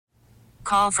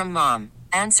Call from mom.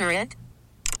 Answer it.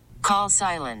 Call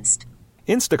silenced.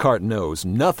 Instacart knows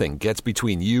nothing gets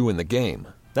between you and the game.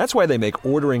 That's why they make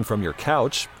ordering from your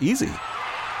couch easy.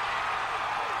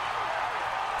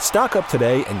 Stock up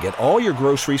today and get all your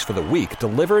groceries for the week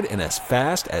delivered in as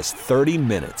fast as 30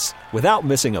 minutes without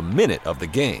missing a minute of the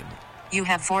game. You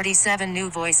have 47 new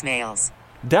voicemails.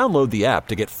 Download the app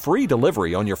to get free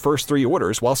delivery on your first 3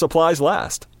 orders while supplies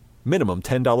last. Minimum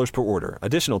 $10 per order.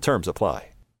 Additional terms apply.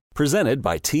 Presented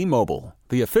by T-Mobile,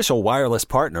 the official wireless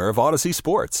partner of Odyssey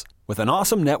Sports. With an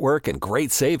awesome network and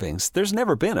great savings, there's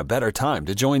never been a better time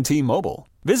to join T-Mobile.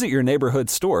 Visit your neighborhood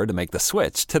store to make the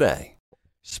switch today.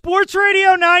 Sports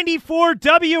Radio 94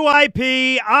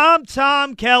 WIP. I'm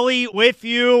Tom Kelly with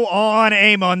you on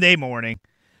a Monday morning.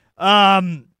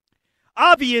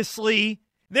 Obviously,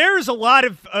 there's a lot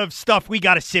of stuff we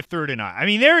got to sift through tonight. I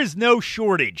mean, there is no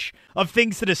shortage of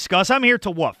things to discuss. I'm here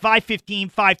till 5:15,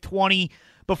 5:20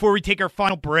 before we take our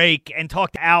final break and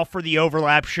talk to Al for the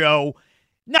Overlap show.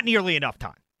 Not nearly enough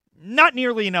time. Not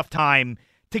nearly enough time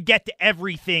to get to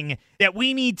everything that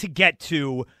we need to get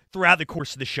to throughout the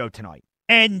course of the show tonight.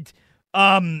 And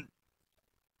I'm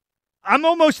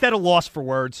almost at a loss for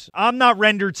words. I'm not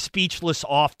rendered speechless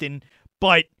often,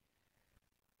 but,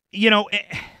 you know,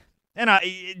 and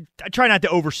I try not to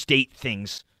overstate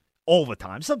things all the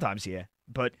time. Sometimes, yeah,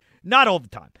 but not all the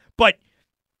time. But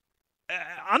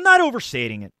I'm not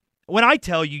overstating it when I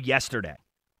tell you yesterday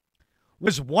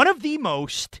was one of the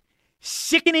most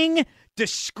sickening,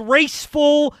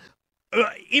 disgraceful,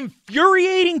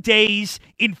 infuriating days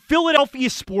in Philadelphia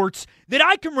sports that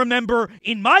I can remember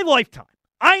in my lifetime.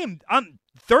 I'm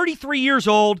 33 years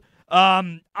old.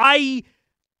 I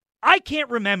can't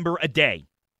remember a day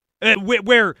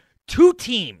where two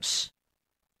teams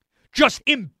just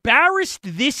embarrassed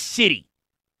this city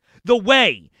the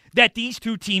way that these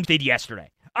two teams did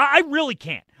yesterday. I really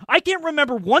can't. I can't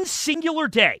remember one singular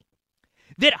day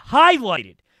that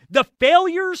highlighted the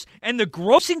failures and the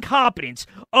gross incompetence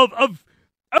of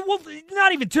well,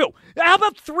 not even two. How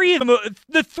about three of them,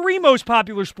 the three most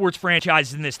popular sports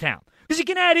franchises in this town? Because you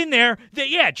can add in there that,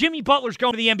 yeah, Jimmy Butler's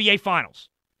going to the NBA Finals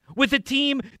with a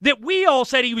team that we all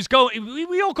said he was going.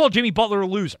 We all called Jimmy Butler a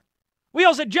loser. We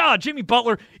all said, Jimmy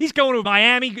Butler, he's going to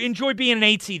Miami. Enjoy being an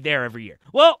 8 seed there every year.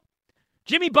 Well,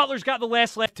 Jimmy Butler's got the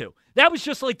last laugh too. That was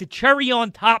just like the cherry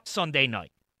on top Sunday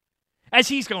night as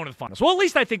he's going to the finals. Well, at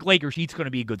least I think Lakers Heat's going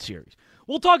to be a good series.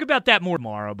 We'll talk about that more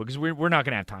tomorrow because we're not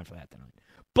going to have time for that tonight.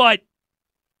 But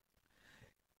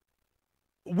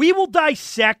we will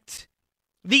dissect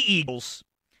the Eagles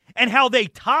and how they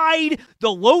tied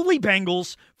the lowly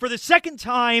Bengals for the second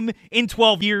time in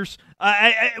 12 years.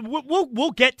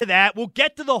 We'll get to that. We'll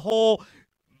get to the whole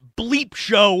bleep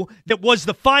show that was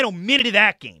the final minute of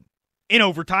that game in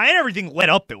overtime, and everything led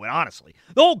up to it, honestly.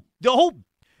 The whole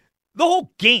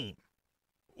game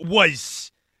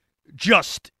was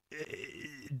just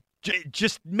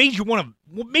made you want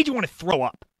to throw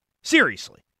up.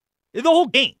 Seriously. The whole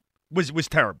game was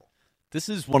terrible. This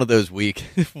is one of those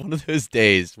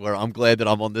days where I'm glad that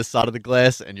I'm on this side of the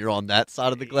glass and you're on that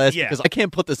side of the glass because I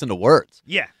can't put this into words.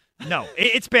 Yeah. No,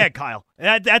 it's bad, Kyle.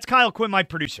 That's Kyle Quinn, my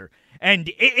producer. And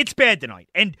it's bad tonight.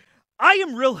 And I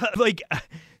am real,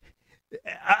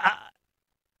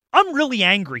 I'm really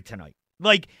angry tonight.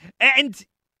 And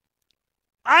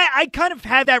I kind of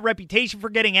have that reputation for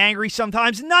getting angry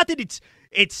sometimes. Not that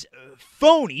it's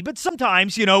phony, but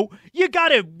sometimes, you got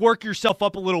to work yourself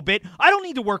up a little bit. I don't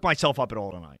need to work myself up at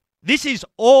all tonight. This is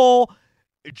all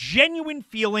genuine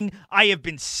feeling. I have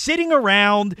been sitting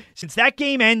around since that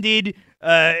game ended.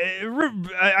 Since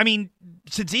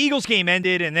the Eagles game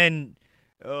ended, and then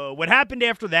what happened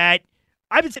after that,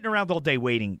 I've been sitting around all day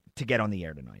waiting to get on the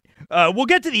air tonight. We'll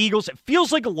get to the Eagles. It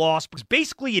feels like a loss because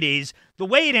basically it is. The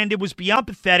way it ended was beyond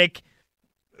pathetic.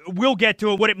 We'll get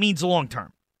to it, what it means long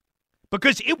term.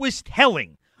 Because it was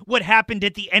telling what happened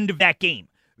at the end of that game.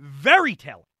 Very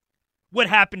telling what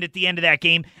happened at the end of that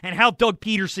game and how Doug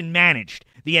Peterson managed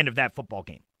the end of that football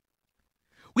game.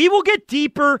 We will get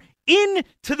deeper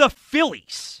into the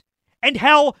Phillies and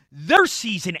how their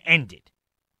season ended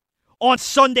on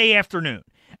Sunday afternoon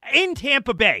in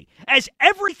Tampa Bay as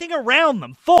everything around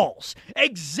them falls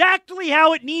exactly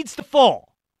how it needs to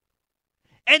fall.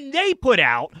 And they put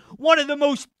out one of the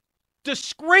most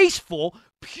disgraceful,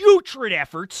 putrid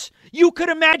efforts you could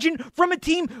imagine from a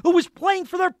team who was playing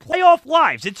for their playoff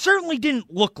lives. It certainly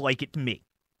didn't look like it to me.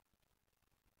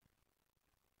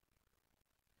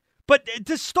 But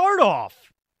to start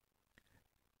off,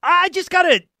 I just got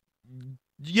to,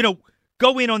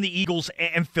 go in on the Eagles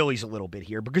and Phillies a little bit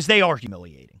here because they are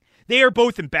humiliating. They are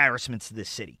both embarrassments to this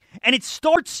city. And it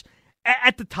starts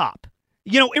at the top.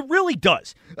 It really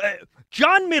does.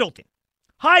 John Middleton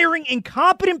hiring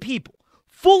incompetent people,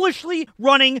 foolishly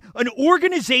running an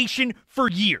organization for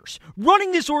years,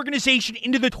 running this organization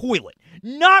into the toilet,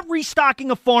 not restocking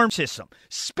a farm system,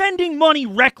 spending money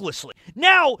recklessly.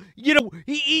 Now,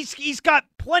 he's got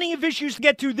plenty of issues to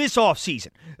get through this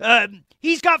offseason.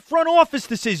 He's got front office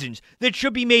decisions that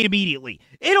should be made immediately.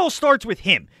 It all starts with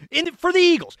him. For the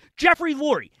Eagles, Jeffrey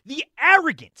Lurie, the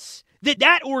arrogance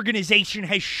that organization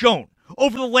has shown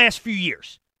over the last few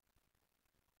years.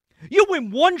 You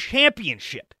win one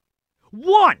championship.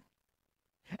 One.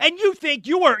 And you think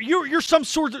you're some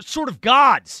sort of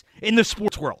gods in the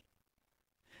sports world.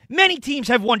 Many teams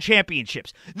have won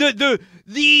championships. The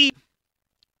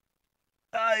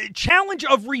challenge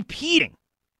of repeating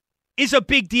is a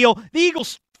big deal. The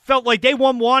Eagles felt like they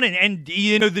won one and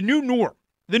the new norm.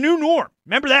 The new norm.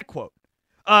 Remember that quote.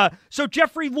 So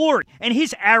Jeffrey Lurie and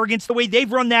his arrogance, the way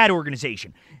they've run that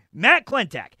organization. Matt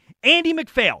Klentak, Andy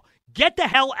McPhail, get the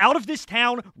hell out of this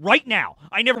town right now.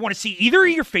 I never want to see either of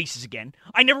your faces again.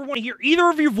 I never want to hear either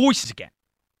of your voices again.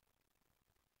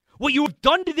 What you have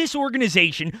done to this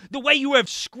organization, the way you have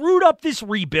screwed up this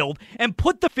rebuild and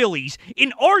put the Phillies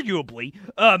in arguably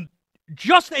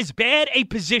just as bad a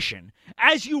position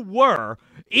as you were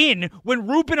in when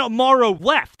Ruben Amaro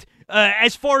left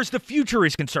as far as the future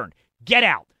is concerned. Get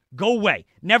out. Go away.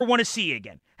 Never want to see you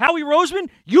again. Howie Roseman,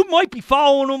 you might be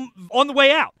following him on the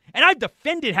way out. And I've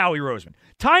defended Howie Roseman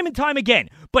time and time again,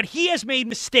 but he has made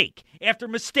mistake after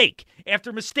mistake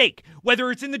after mistake, whether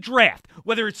it's in the draft,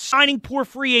 whether it's signing poor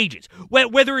free agents,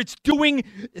 whether it's doing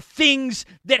things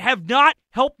that have not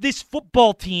helped this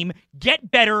football team get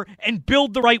better and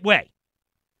build the right way.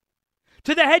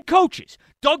 To the head coaches,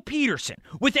 Doug Peterson,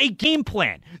 with a game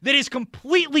plan that is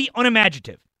completely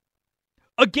unimaginative.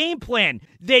 A game plan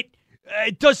that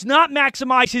does not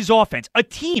maximize his offense. A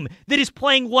team that is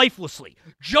playing lifelessly.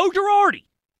 Joe Girardi,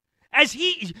 as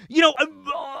he,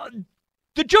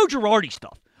 the Joe Girardi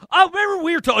stuff. I remember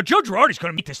we were told Joe Girardi's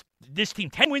going to make this team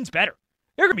 10 wins better.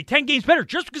 They're going to be 10 games better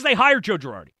just because they hired Joe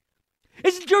Girardi.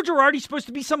 Isn't Joe Girardi supposed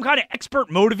to be some kind of expert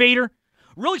motivator?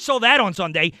 Really saw that on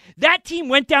Sunday. That team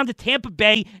went down to Tampa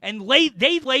Bay and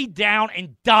they laid down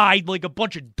and died like a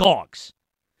bunch of dogs.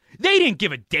 They didn't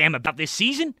give a damn about this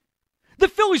season. The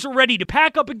Phillies were ready to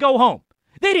pack up and go home.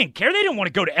 They didn't care. They didn't want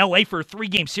to go to L.A. for a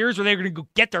 3-game series where they were going to go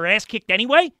get their ass kicked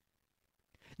anyway.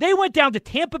 They went down to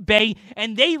Tampa Bay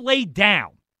and they laid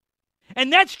down.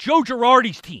 And that's Joe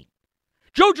Girardi's team.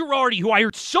 Joe Girardi, who I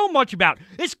heard so much about,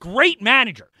 this great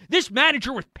manager, this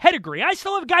manager with pedigree. I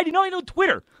still have a guy I know on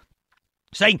Twitter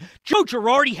saying Joe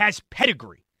Girardi has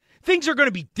pedigree. Things are going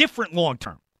to be different long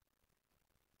term.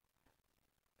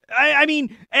 I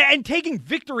mean, and taking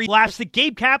victory laps that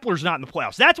Gabe Kapler's not in the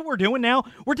playoffs. That's what we're doing now.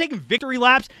 We're taking victory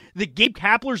laps that Gabe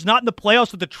Kapler's not in the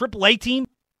playoffs with the AAA team.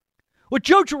 What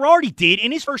Joe Girardi did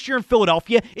in his first year in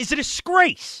Philadelphia is a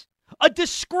disgrace. A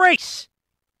disgrace.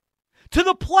 To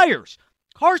the players,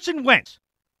 Carson Wentz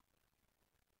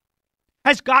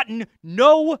has gotten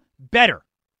no better.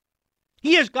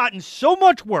 He has gotten so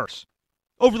much worse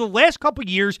over the last couple of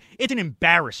years, it's an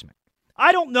embarrassment.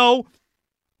 I don't know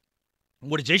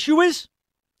what his issue is.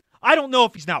 I don't know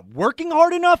if he's not working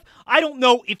hard enough. I don't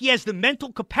know if he has the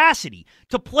mental capacity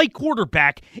to play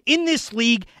quarterback in this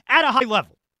league at a high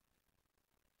level.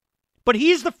 But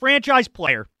he is the franchise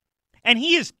player, and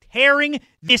he is tearing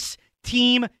this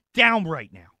team down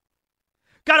right now.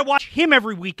 Got to watch him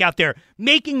every week out there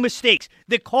making mistakes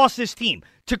that cost this team,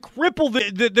 to cripple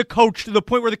the coach to the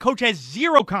point where the coach has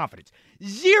zero confidence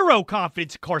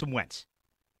in Carson Wentz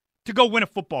to go win a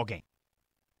football game.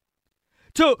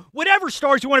 To whatever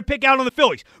stars you want to pick out on the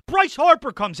Phillies. Bryce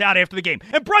Harper comes out after the game,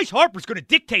 and Bryce Harper's going to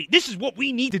dictate, this is what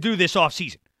we need to do this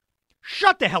offseason.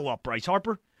 Shut the hell up, Bryce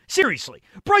Harper. Seriously.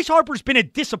 Bryce Harper's been a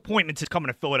disappointment since coming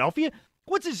to Philadelphia.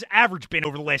 What's his average been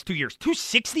over the last 2 years?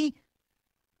 260?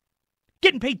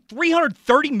 Getting paid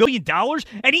 $330 million,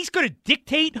 and he's going to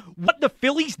dictate what the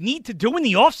Phillies need to do in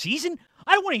the offseason?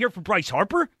 I don't want to hear from Bryce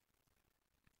Harper.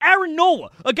 Aaron Nola,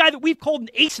 a guy that we've called an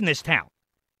ace in this town.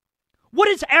 What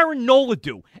does Aaron Nola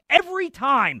do? Every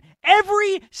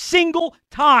single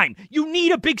time, you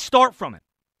need a big start from him.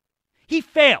 He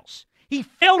fails. He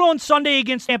failed on Sunday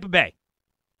against Tampa Bay.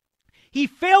 He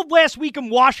failed last week in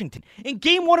Washington in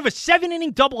game 1 of a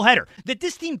 7-inning doubleheader that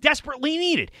this team desperately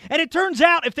needed. And it turns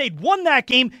out if they'd won that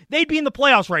game, they'd be in the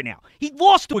playoffs right now. He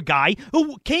lost to a guy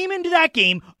who came into that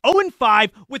game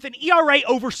 0-5 with an ERA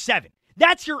over 7.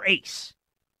 That's your ace,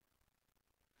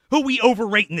 who we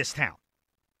overrate in this town.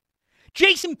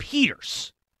 Jason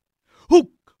Peters,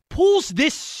 who pulls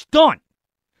this stunt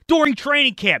during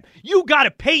training camp. You got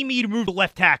to pay me to move to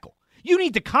left tackle. You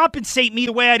need to compensate me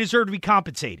the way I deserve to be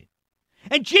compensated.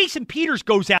 And Jason Peters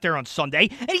goes out there on Sunday,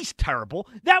 and he's terrible.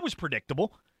 That was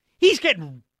predictable. He's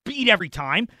getting beat every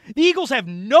time. The Eagles have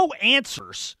no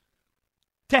answers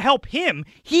to help him.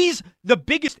 He's the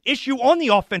biggest issue on the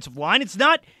offensive line. It's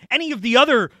not any of the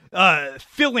other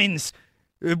fill-ins,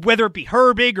 whether it be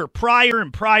Herbig or Pryor,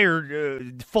 and Pryor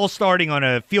false starting on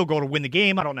a field goal to win the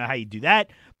game. I don't know how you do that.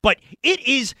 But it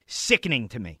is sickening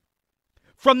to me.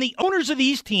 From the owners of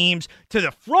these teams to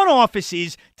the front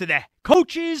offices to the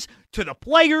coaches to the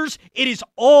players, it is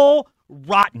all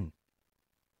rotten.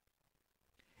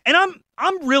 And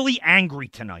I'm really angry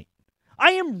tonight.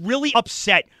 I am really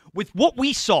upset with what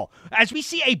we saw as we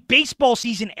see a baseball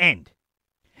season end.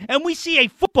 And we see a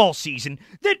football season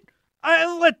that,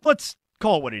 let's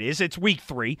call it what it is. It's week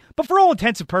 3. But for all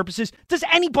intents and purposes, does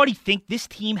anybody think this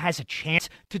team has a chance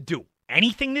to do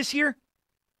anything this year?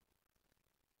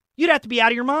 You'd have to be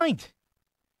out of your mind.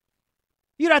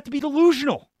 You'd have to be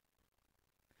delusional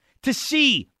to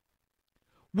see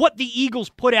what the Eagles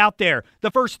put out there the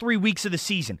first 3 weeks of the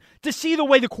season, to see the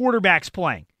way the quarterback's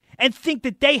playing, and think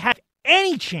that they have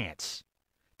any chance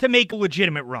to make a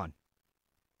legitimate run.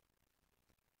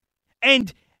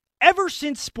 And ever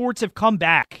since sports have come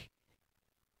back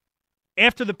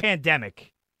after the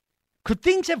pandemic, could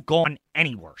things have gone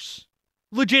any worse?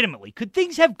 Legitimately, could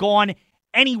things have gone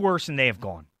any worse than they have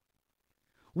gone?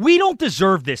 We don't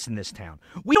deserve this in this town.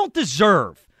 We don't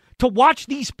deserve to watch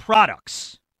these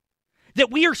products that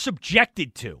we are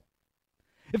subjected to.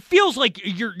 It feels like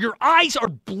your eyes are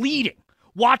bleeding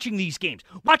watching these games,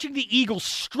 watching the Eagles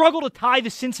struggle to tie the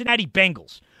Cincinnati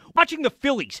Bengals, watching the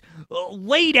Phillies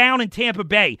lay down in Tampa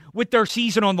Bay with their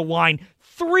season on the line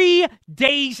 3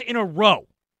 days in a row.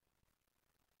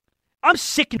 I'm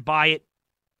sickened by it.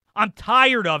 I'm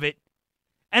tired of it.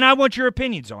 And I want your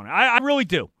opinions on it. I really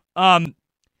do. And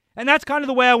that's kind of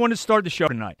the way I want to start the show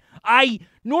tonight. I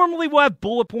normally will have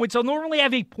bullet points. I'll normally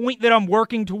have a point that I'm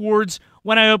working towards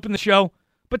when I open the show.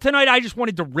 But tonight I just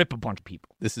wanted to rip a bunch of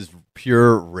people. This is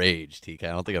pure rage, TK.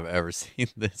 I don't think I've ever seen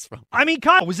this from. I mean,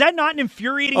 Kyle, was that not an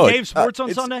infuriating day of sports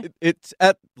on Sunday?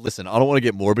 Listen, I don't want to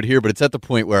get morbid here, but it's at the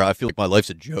point where I feel like my life's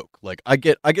a joke. Like I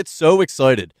get so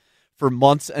excited for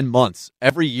months and months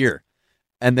every year,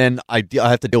 and then I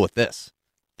have to deal with this.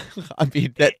 I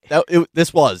mean,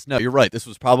 you're right. This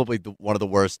was probably one of the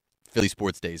worst Philly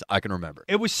sports days I can remember.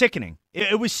 It was sickening.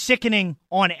 It was sickening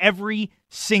on every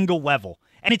single level.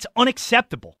 And it's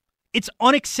unacceptable. It's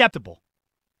unacceptable.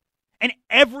 And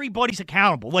everybody's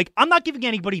accountable. Like, I'm not giving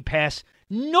anybody a pass.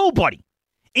 Nobody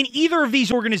in either of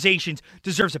these organizations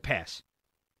deserves a pass.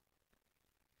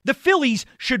 The Phillies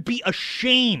should be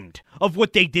ashamed of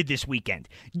what they did this weekend.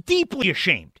 Deeply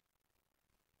ashamed.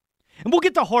 And we'll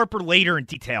get to Harper later in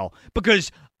detail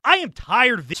because I am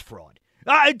tired of this fraud.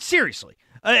 Seriously.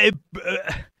 Some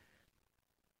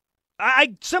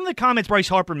of the comments Bryce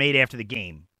Harper made after the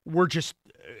game were just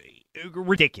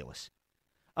ridiculous.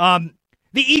 The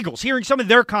Eagles, hearing some of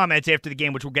their comments after the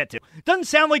game, which we'll get to, doesn't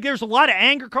sound like there's a lot of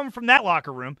anger coming from that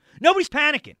locker room. Nobody's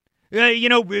panicking.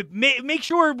 Make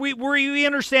sure we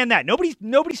understand that. Nobody's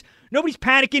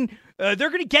panicking. They're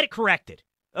going to get it corrected,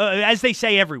 as they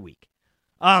say every week.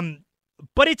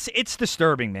 But it's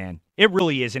disturbing, man. It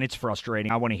really is, and it's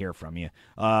frustrating. I want to hear from you.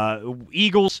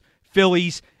 Eagles,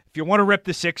 Phillies, if you want to rip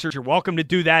the Sixers, you're welcome to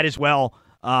do that as well.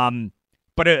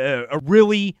 But a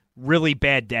really, really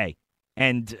bad day,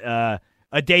 and a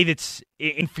day that's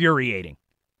infuriating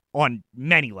on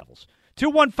many levels.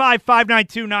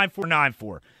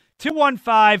 215-592-9494.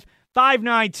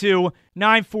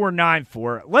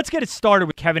 215-592-9494. Let's get it started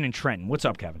with Kevin and Trenton. What's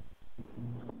up, Kevin?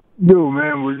 Yo,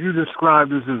 man, would you describe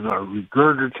this as a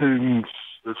regurgitating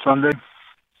Sunday?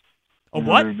 A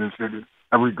what?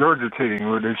 A regurgitating,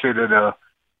 where they say that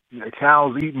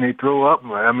cows eat and they throw up.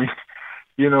 I mean,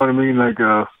 you know what I mean? Like,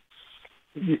 I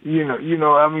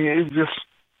mean, it's just,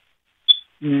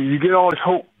 you get all this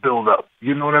hope build up.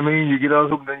 You know what I mean? You get all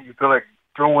this hope, then you feel like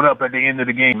throwing up at the end of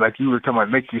the game, like you were talking about,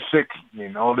 make you sick,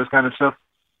 all this kind of stuff.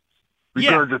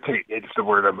 Regurgitate, it's the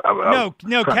word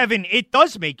No, Kevin, it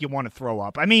does make you want to throw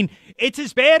up. I mean, it's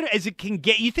as bad as it can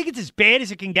get. You think it's as bad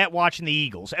as it can get watching the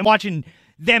Eagles and watching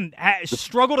them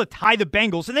struggle to tie the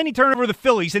Bengals, and then you turn over the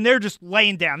Phillies, and they're just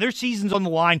laying down. Their season's on the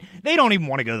line. They don't even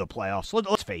want to go to the playoffs.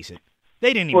 Let's face it.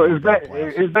 They didn't even want to go to the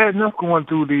playoffs. It's bad enough going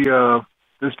through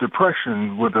this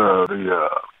depression with the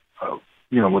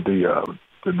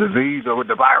disease or with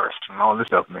the virus and all this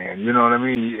stuff, man. You know what I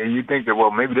mean? And you think that,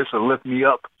 well, maybe this will lift me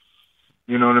up.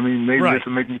 You know what I mean? Maybe this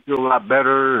will make me feel a lot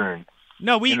better. And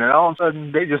then all of a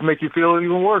sudden, they just make you feel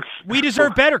even worse. We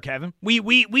deserve better, Kevin.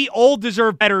 We all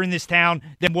deserve better in this town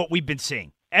than what we've been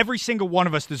seeing. Every single one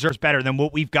of us deserves better than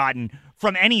what we've gotten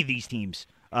from any of these teams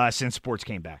since sports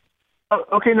came back.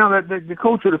 Okay, now the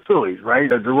coach of the Phillies, right,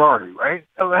 Girardi, right?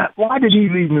 Why did he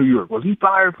leave New York? Was he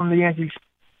fired from the Yankees?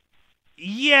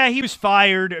 Yeah, he was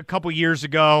fired a couple years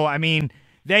ago. I mean,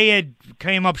 they had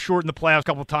came up short in the playoffs a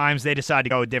couple times. They decided to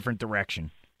go a different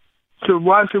direction. So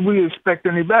why should we expect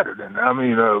any better then? I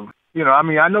mean,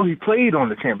 I know he played on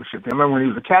the championship team. I remember when he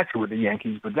was a catcher with the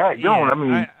Yankees, but that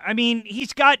young, I mean,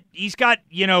 he's got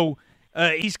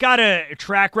a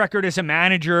track record as a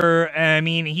manager. I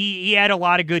mean, he had a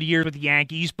lot of good years with the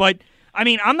Yankees, but I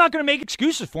mean, I'm not going to make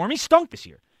excuses for him. He stunk this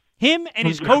year. Him and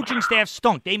his coaching staff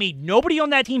stunk. They made nobody on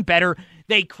that team better.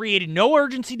 They created no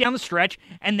urgency down the stretch,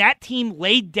 and that team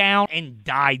laid down and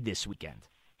died this weekend.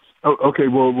 Oh, okay,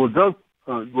 well, will Doug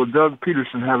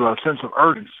Peterson have a sense of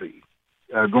urgency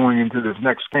going into this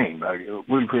next game?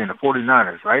 We're playing the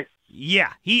 49ers, right?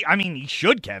 Yeah, he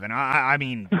should, Kevin. I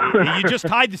mean, you just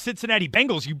tied the Cincinnati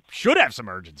Bengals. You should have some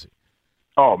urgency.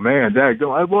 Oh man, I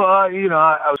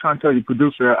was trying to tell you,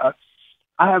 producer,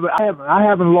 I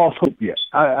haven't lost hope yet.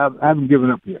 I haven't given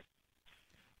up yet.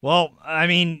 Well, I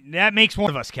mean, that makes one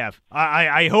of us, Kev.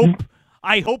 I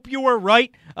hope you are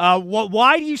right.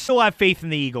 Why do you still have faith in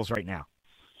the Eagles right now?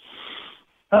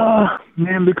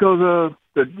 Man, because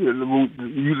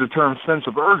use the term sense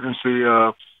of urgency.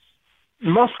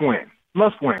 Must win.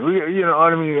 You know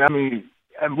what I mean? I mean,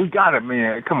 we got it,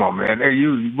 man. Come on, man.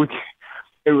 And not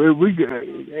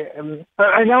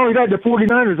only that, the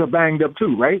 49ers are banged up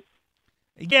too, right?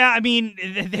 Yeah, I mean,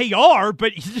 they are,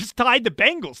 but you just tied the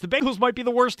Bengals. The Bengals might be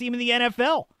the worst team in the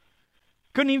NFL.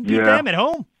 Couldn't even beat them at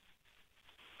home.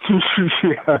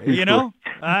 Yeah, you know?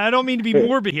 I don't mean to be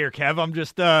morbid here, Kev. I'm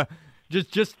just giving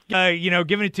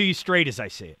it to you straight as I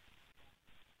see it.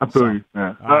 I feel you.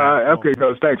 Yeah. Okay,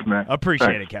 Coach. Thanks, man.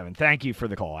 Appreciate it, Kevin. Thank you for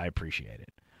the call. I appreciate it.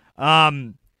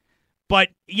 But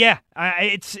yeah,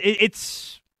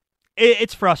 it's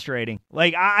frustrating.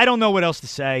 Like I don't know what else to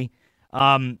say.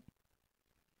 The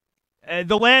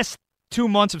last 2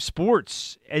 months of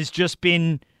sports has just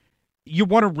been you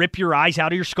want to rip your eyes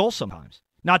out of your skull sometimes.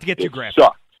 Not to get too graphic.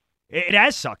 Sucked. It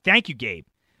has sucked. Thank you, Gabe.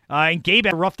 And Gabe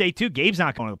had a rough day too. Gabe's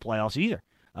not going to the playoffs either.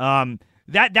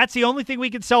 That's the only thing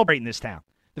we can celebrate in this town.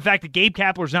 The fact that Gabe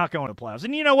Kapler's not going to the playoffs.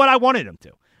 And you know what? I wanted him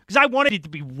to. Because I wanted it to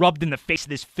be rubbed in the face of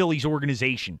this Phillies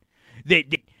organization.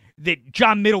 That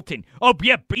John Middleton, oh,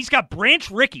 yeah, but he's got Branch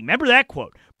Rickey. Remember that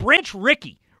quote? Branch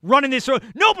Rickey running this.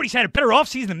 Nobody's had a better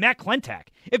offseason than Matt Klentak.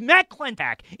 If Matt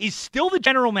Klentak is still the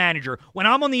general manager when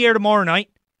I'm on the air tomorrow night,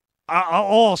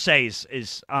 all I'll say is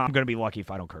I'm going to be lucky if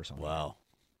I don't curse on him. Wow.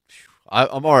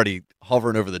 I'm already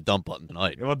hovering over the dump button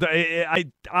tonight. Well,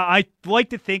 I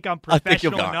like to think I'm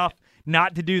professional enough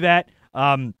not to do that.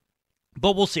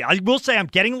 But we'll see. I will say I'm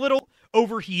getting a little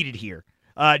overheated here.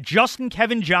 Justin,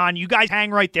 Kevin, John, you guys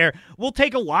hang right there. We'll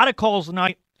take a lot of calls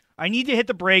tonight. I need to hit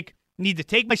the break. Need to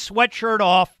take my sweatshirt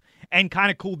off and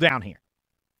kind of cool down here.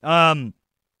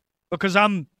 Because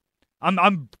I'm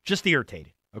just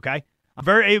irritated. Okay,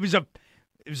 it was a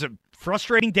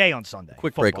frustrating day on Sunday.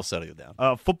 Quick break will settle you down.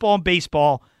 Football and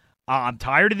baseball. I'm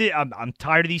tired of I'm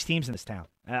tired of these teams in this town.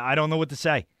 I don't know what to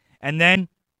say. And then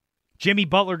Jimmy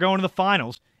Butler going to the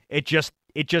finals. It just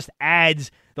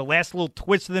adds the last little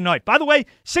twist of the night. By the way,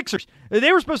 Sixers,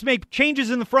 they were supposed to make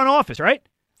changes in the front office, right?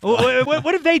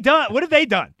 What have they done? What have they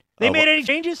done? They made any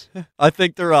changes? I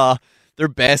think they're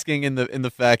basking in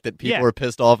the fact that people are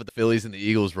pissed off at the Phillies and the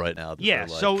Eagles right now. Yeah,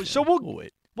 like,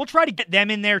 so we'll try to get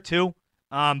them in there too.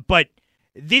 But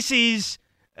this is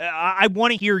I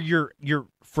want to hear your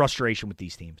frustration with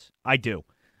these teams. I do.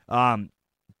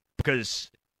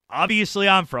 Because obviously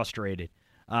I'm frustrated.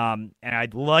 And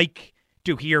I'd like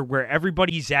to hear where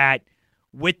everybody's at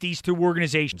with these two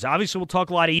organizations. Obviously, we'll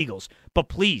talk a lot of Eagles, but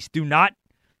please do not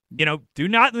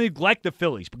neglect the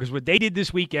Phillies because what they did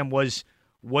this weekend was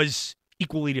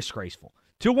equally disgraceful.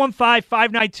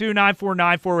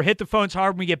 215-592-9494. Hit the phones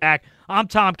hard when we get back. I'm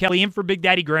Tom Kelly in for Big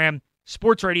Daddy Graham,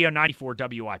 Sports Radio 94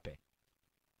 WIP.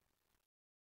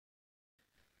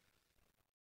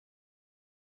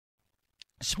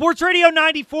 Sports Radio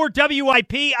 94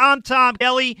 WIP. I'm Tom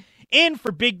Kelly in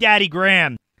for Big Daddy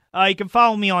Graham. You can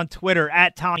follow me on Twitter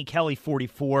at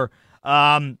TommyKelly44.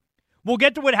 We'll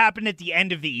get to what happened at the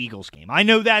end of the Eagles game. I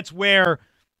know that's where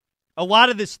a lot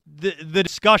of the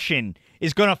discussion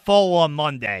is going to fall on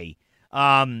Monday.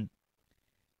 The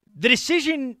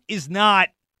decision is not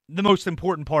the most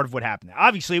important part of what happened.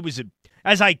 Obviously, it was,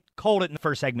 as I called it in the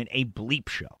first segment, a bleep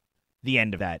show. The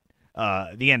end of that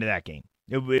game.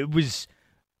 It was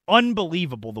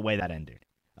unbelievable the way that ended.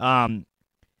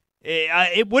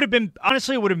 It would have been,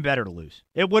 honestly, it would have been better to lose.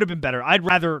 It would have been better. I'd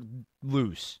rather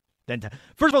lose than tie.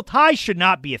 First of all, ties should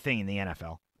not be a thing in the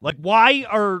NFL. Like, why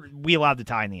are we allowed to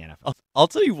tie in the NFL? I'll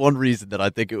tell you one reason that I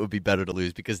think it would be better to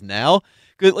lose, because now,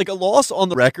 like, a loss on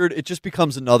the record, it just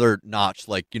becomes another notch.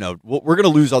 Like, we're going to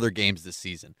lose other games this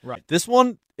season. Right. This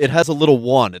one, it has a little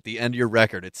 1 at the end of your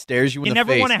record. It stares you in the face. You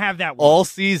never want to have that one. All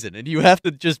season, and you have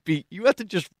to just be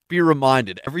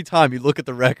reminded every time you look at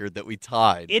the record that we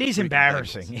tied. It is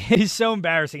embarrassing. It is so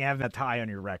embarrassing having that tie on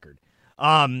your record.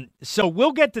 So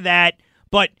we'll get to that,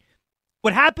 but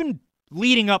what happened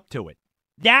leading up to it,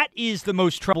 that is the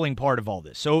most troubling part of all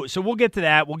this. So we'll get to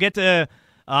that. We'll get to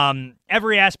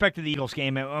every aspect of the Eagles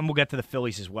game, and we'll get to the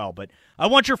Phillies as well. But I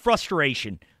want your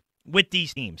frustration with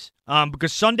these teams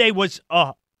because Sunday was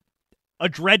a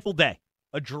dreadful day.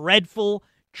 A dreadful,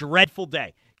 dreadful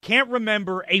day. Can't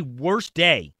remember a worse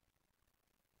day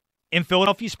in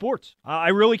Philadelphia sports. I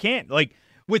really can't. Like,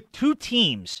 with two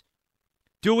teams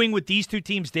doing what these two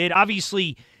teams did,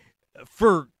 obviously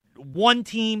for one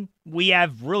team, we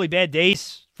have really bad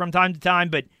days from time to time,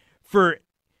 but for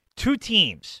two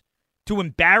teams to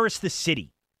embarrass the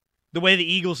city the way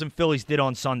the Eagles and Phillies did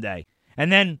on Sunday,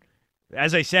 and then,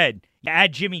 as I said, you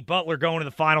add Jimmy Butler going to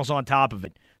the finals on top of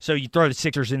it, so you throw the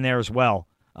Sixers in there as well.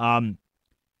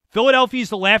 Philadelphia is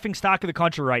the laughing stock of the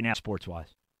country right now,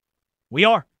 sports-wise. We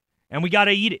are, and we got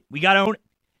to eat it. We got to own it,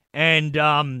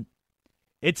 and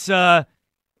it's not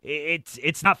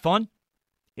fun.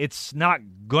 It's not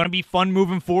going to be fun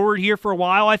moving forward here for a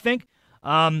while, I think.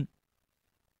 And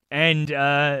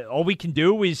all we can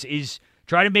do is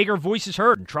try to make our voices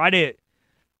heard and try to,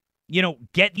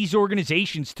 get these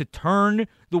organizations to turn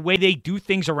the way they do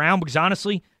things around, because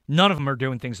honestly, none of them are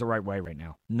doing things the right way right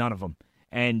now. None of them.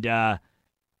 And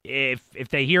if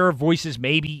they hear our voices,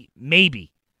 maybe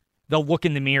they'll look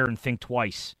in the mirror and think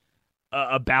twice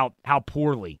about how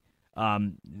poorly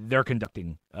they're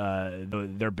conducting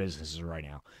their businesses right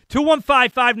now.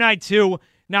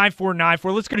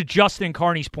 215-592-9494. Let's go to Justin in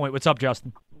Kearney's Point. What's up,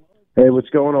 Justin? Hey, what's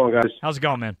going on, guys? How's it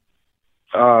going, man?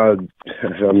 I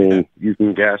mean, you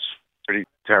can guess. Pretty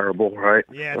terrible, right?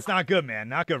 Yeah, it's not good, man.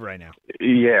 Not good right now.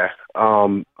 Yeah. I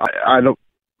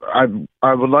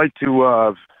would like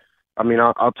to.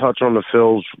 I'll touch on the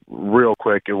Phils real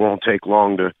quick. It won't take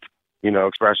long to,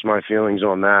 express my feelings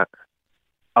on that.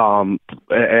 And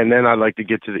then I'd like to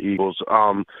get to the Eagles.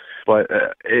 But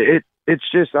it's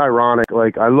just ironic.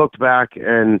 Like, I looked back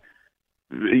and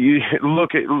you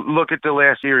look at the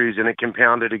last series, and it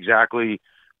compounded exactly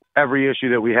every issue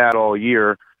that we had all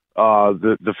year.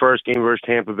 The first game versus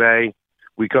Tampa Bay,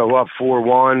 we go up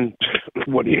 4-1.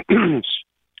 What do you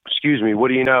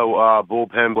know?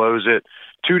 Bullpen blows it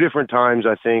 2 different times,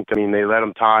 I think. I mean, they let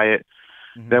them tie it.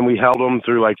 Mm-hmm. Then we held them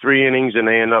through like 3 innings, and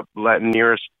they end up letting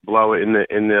Nearest blow it in the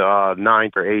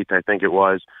 9th or 8th, I think it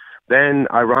was. Then,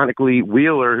 ironically,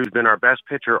 Wheeler, who's been our best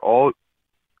pitcher I'm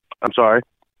sorry.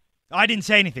 I didn't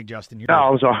say anything, Justin.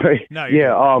 I'm sorry. No,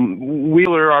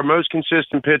 Wheeler, our most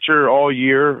consistent pitcher all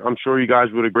year. I'm sure you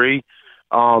guys would agree.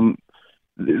 That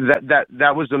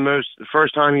was the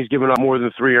first time he's given up more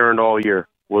than 3 earned all year.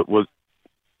 That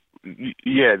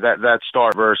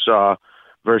start versus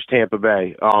Tampa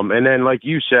Bay. And then, like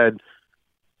you said,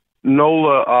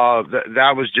 Nola,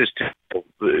 that was just,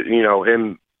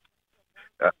 him.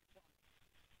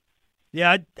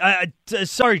 Yeah,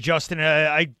 sorry, Justin.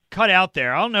 I cut out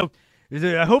there. I don't know.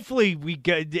 Hopefully we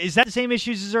get. Is that the same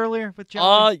issues as earlier with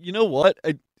Justin? You know what?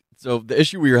 So the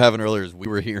issue we were having earlier is we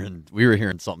were hearing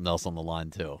something else on the line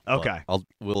too. Okay.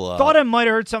 We'll thought I might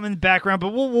have heard something in the background, but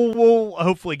we'll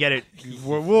hopefully get it.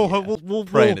 We'll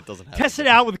praying it doesn't happen. Test it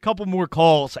out with a couple more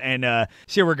calls and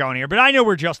see where we're going here. But I know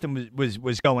where Justin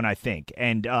was going, I think.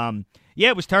 And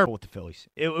it was terrible with the Phillies.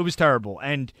 It was terrible.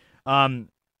 And Aaron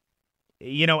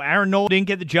Nola didn't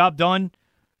get the job done.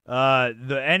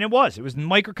 And it was the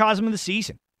microcosm of the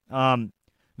season. The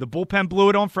bullpen blew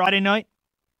it on Friday night.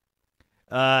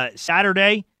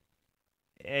 Saturday,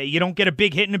 you don't get a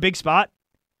big hit in a big spot.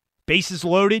 Bases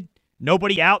loaded,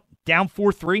 nobody out, down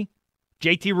 4-3.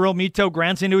 JT Realmuto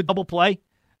grounds into a double play.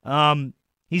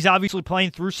 He's obviously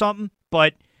playing through something,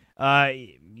 but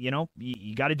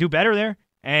you got to do better there.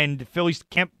 And the Phillies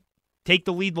can't take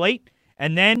the lead late.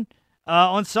 And then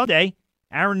on Sunday,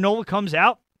 Aaron Nola comes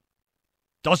out,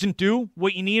 doesn't do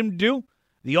what you need him to do.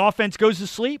 The offense goes to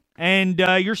sleep, and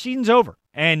your season's over.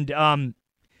 And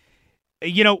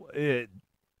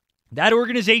that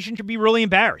organization should be really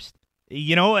embarrassed,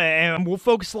 and we'll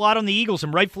focus a lot on the Eagles,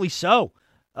 and rightfully so.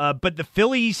 But the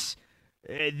Phillies,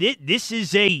 this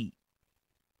is the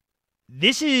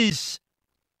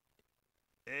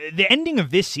ending of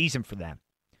this season for them.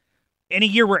 In a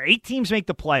year where 8 teams make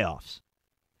the playoffs,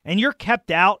 and you're kept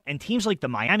out, and teams like the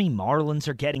Miami Marlins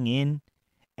are getting in,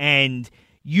 and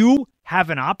you have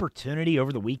an opportunity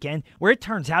over the weekend where it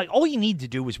turns out all you need to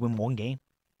do is win one game.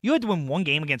 You had to win one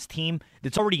game against a team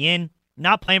that's already in,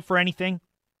 not playing for anything.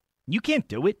 You can't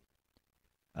do it.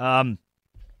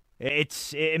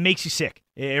 It makes you sick.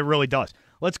 It really does.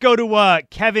 Let's go to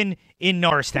Kevin in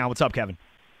Norristown. What's up, Kevin?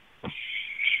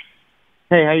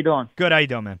 Hey, how you doing? Good. How you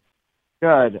doing, man?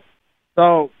 Good.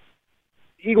 So,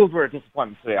 Eagles were a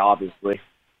disappointment today, obviously.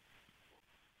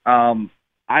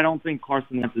 I don't think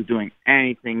Carson Wentz is doing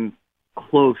anything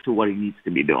close to what he needs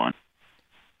to be doing.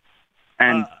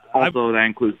 And also that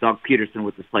includes Doug Peterson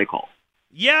with the play call.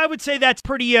 Yeah, I would say that's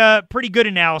pretty good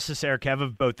analysis there, Kev,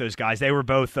 of both those guys. They were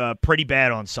both pretty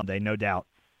bad on Sunday, no doubt.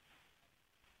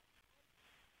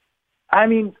 I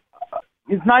mean,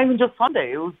 it's not even just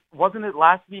Sunday. Wasn't it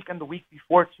last week and the week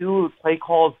before too? Play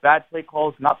calls, bad play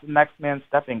calls, not the next man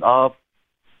stepping up.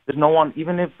 There's no one,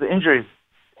 even if the injuries,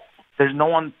 there's no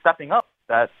one stepping up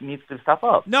that needs to step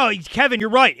up. No, Kevin, you're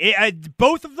right.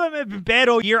 Both of them have been bad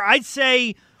all year. I'd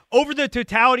say over the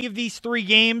totality of these 3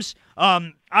 games,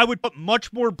 I would put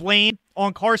much more blame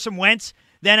on Carson Wentz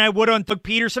than I would on Doug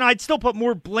Peterson. I'd still put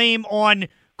more blame on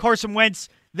Carson Wentz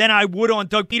than I would on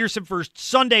Doug Peterson for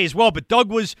Sunday as well. But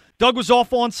Doug was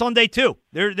awful on Sunday too.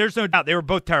 There's no doubt. They were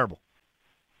both terrible.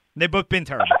 They've both been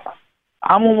terrible.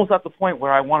 I'm almost at the point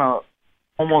where I want to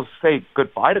almost say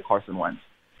goodbye to Carson Wentz.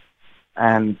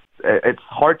 And it's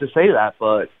hard to say that,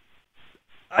 but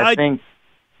I think...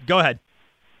 Go ahead.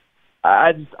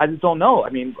 I just don't know. I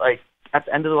mean, like, at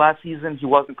the end of the last season, he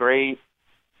wasn't great.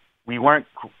 We haven't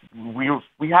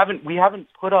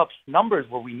put up numbers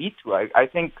where we need to. I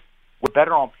think we're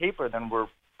better on paper than we're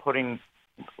putting.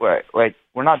 Like,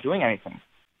 we're not doing anything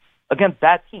against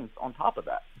bad teams. On top of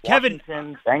that, Kevin,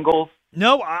 Washington, Bengals.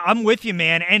 No, I'm with you,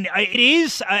 man, and it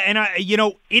is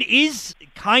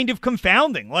kind of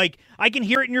confounding. Like, I can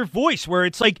hear it in your voice where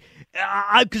it's like,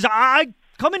 because I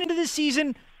coming into this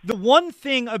season, the one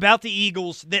thing about the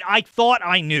Eagles that I thought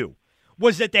I knew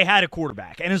was that they had a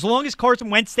quarterback. And as long as Carson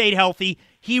Wentz stayed healthy,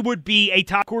 he would be a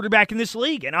top quarterback in this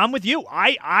league. And I'm with you.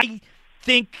 I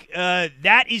think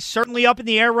that is certainly up in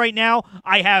the air right now.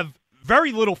 I have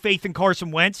very little faith in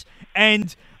Carson Wentz.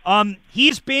 And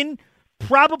he's been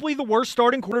probably the worst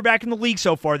starting quarterback in the league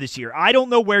so far this year. I don't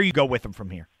know where you go with him from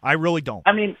here. I really don't.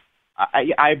 I mean,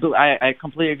 I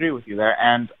completely agree with you there.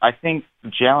 And I think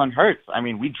Jalen Hurts, I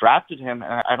mean, we drafted him,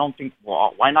 and I don't think,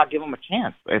 well, why not give him a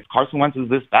chance? If Carson Wentz is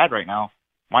this bad right now,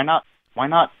 why not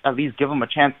at least give him a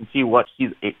chance and see what he's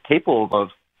capable of?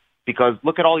 Because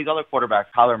look at all these other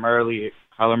quarterbacks, Kyler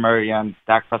Murray and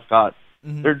Dak Prescott.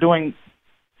 Mm-hmm. They're doing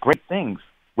great things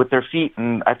with their feet,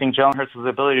 and I think Jalen Hurts has the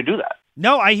ability to do that.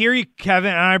 No, I hear you,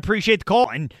 Kevin, and I appreciate the call.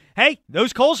 And, hey,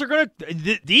 those calls are going to –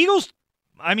 the Eagles,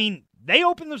 I mean, they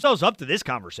open themselves up to this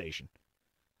conversation.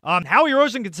 Howie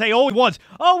Roseman can say all he wants.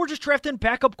 Oh, we're just drafting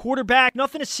backup quarterback.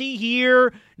 Nothing to see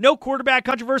here. No quarterback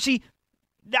controversy.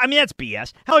 I mean, that's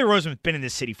BS. Howie Roseman's been in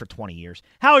this city for 20 years.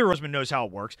 Howie Roseman knows how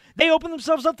it works. They open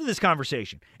themselves up to this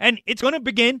conversation. And it's going to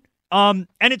begin, and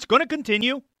it's going to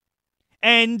continue.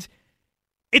 And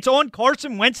it's on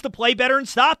Carson Wentz to play better and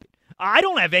stop it. I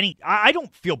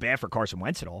don't feel bad for Carson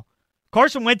Wentz at all.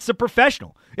 Carson Wentz is a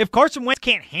professional. If Carson Wentz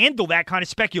can't handle that kind of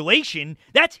speculation,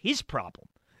 that's his problem.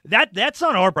 That's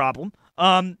not our problem.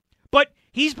 But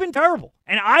he's been terrible.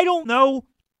 And I don't know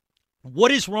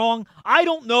what is wrong. I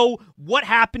don't know what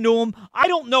happened to him. I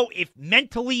don't know if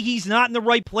mentally he's not in the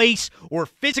right place or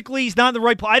physically he's not in the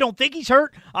right place. I don't think he's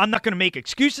hurt. I'm not going to make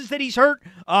excuses that he's hurt.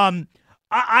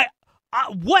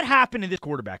 What happened to this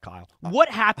quarterback, Kyle? What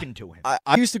happened to him?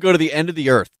 I used to go to the end of the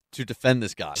earth to defend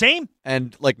this guy. Same.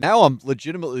 And, like, now I'm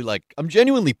legitimately, like, I'm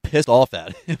genuinely pissed off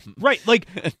at him. Right. Like,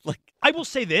 I will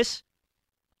say this.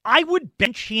 I would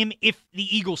bench him if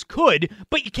the Eagles could,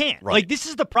 but you can't. Right. Like, this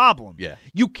is the problem. Yeah.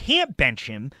 You can't bench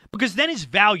him because then his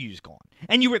value's gone.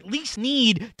 And you at least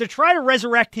need to try to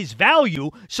resurrect his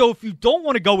value, so if you don't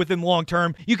want to go with him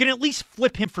long-term, you can at least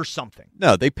flip him for something.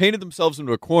 No, they painted themselves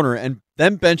into a corner, and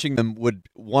them benching them would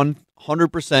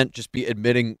 100% just be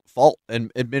admitting fault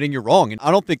and admitting you're wrong. And I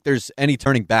don't think there's any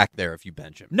turning back there if you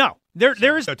bench him. No,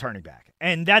 there is no turning back.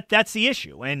 And that's the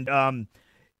issue. And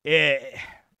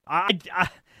I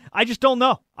just don't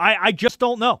know. I just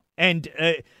don't know. And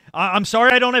I'm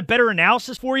sorry I don't have better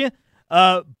analysis for you,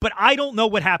 but I don't know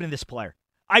what happened to this player.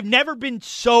 I've never been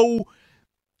so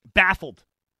baffled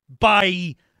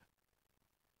by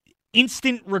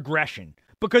instant regression.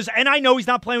 And I know he's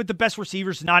not playing with the best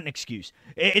receivers. It's not an excuse.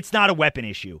 It's not a weapon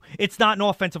issue. It's not an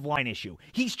offensive line issue.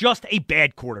 He's just a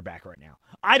bad quarterback right now.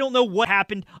 I don't know what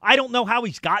happened. I don't know how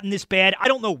he's gotten this bad. I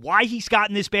don't know why he's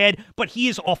gotten this bad, but he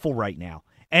is awful right now.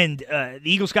 And the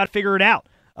Eagles got to figure it out.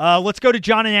 Let's go to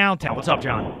John in Allentown. What's up,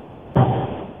 John?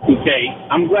 okay,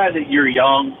 I'm glad that you're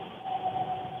young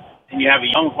and you have a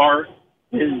young heart.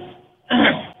 Is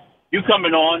you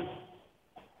coming on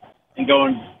and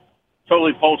going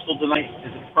totally postal tonight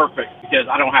is perfect because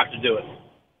I don't have to do it.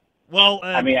 Well,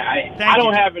 I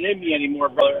don't have it in me anymore,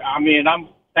 brother. I mean, I'm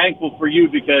thankful for you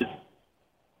because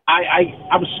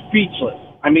I'm speechless.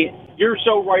 I mean, you're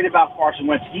so right about Carson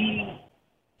Wentz.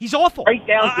 He's awful. Right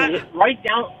down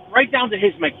to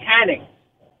his mechanics.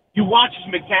 You watch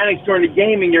his mechanics during the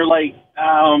game, and you're like,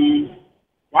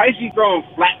 why is he throwing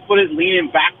flat-footed, leaning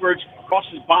backwards across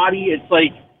his body? It's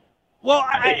like, well,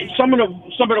 some of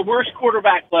the worst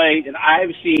quarterback play that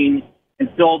I've seen in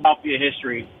Philadelphia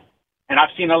history, and I've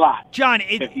seen a lot. John,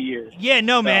 50 years. Yeah,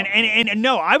 no, man, and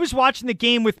no, I was watching the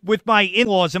game with my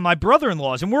in-laws and my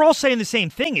brother-in-laws, and we're all saying the same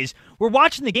thing. Is we're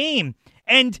watching the game,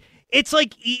 and it's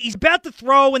like he's about to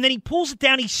throw, and then he pulls it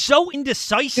down. He's so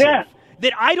indecisive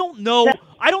that I don't know. Yeah.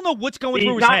 I don't know what's going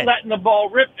through his head. He's not letting the ball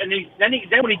rip, and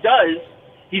then when he does,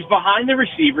 he's behind the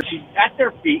receivers. He's at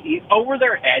their feet. He's over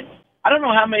their head. I don't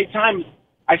know how many times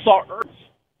I saw Ertz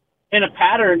in a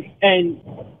pattern, and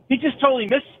he just totally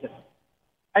missed it.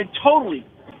 And totally.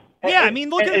 Yeah, I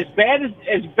mean, look at as bad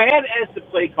as the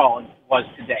play calling was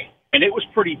today, and it was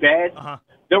pretty bad.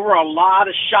 There were a lot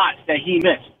of shots that he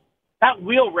missed. That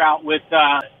wheel route with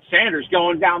Sanders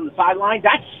going down the sideline,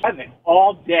 that's 7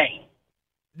 all day.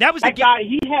 That was that guy.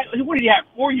 What did he have?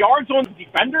 4 yards on the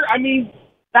defender? I mean,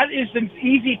 that is as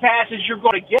easy pass as you're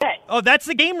going to get. Oh, that's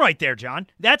the game right there, John.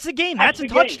 That's the game. That's a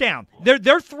touchdown.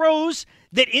 They're throws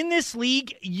that in this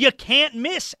league you can't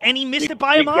miss, and he missed it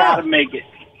by a mile. You got to make it.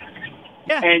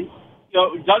 Yeah. And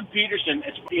Doug Peterson,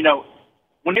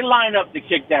 when they line up to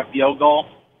kick that field goal,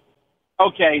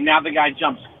 okay, now the guy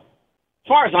jumps. As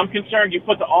far as I'm concerned, you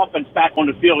put the offense back on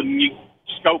the field and you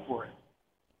just go for it.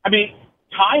 I mean,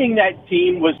 tying that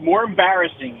team was more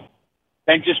embarrassing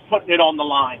than just putting it on the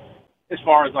line, as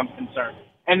far as I'm concerned.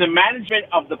 And the management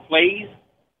of the plays,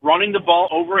 running the ball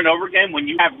over and over again when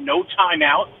you have no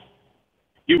timeouts,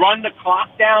 you run the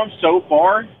clock down so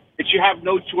far that you have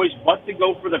no choice but to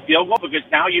go for the field goal because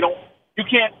now you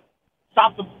can't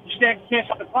stop the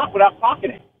clock without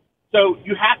clocking it. So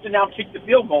you have to now kick the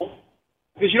field goal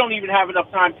because you don't even have enough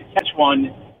time to catch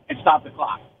one and stop the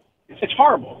clock. It's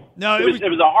horrible. No, it was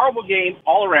a horrible game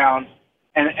all around.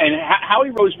 And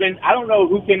Howie Roseman, I don't know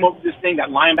who came up with this thing that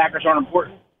linebackers aren't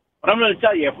important, but I'm going to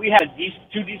tell you, if we had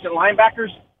two decent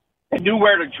linebackers that knew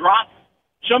where to drop,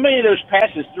 so many of those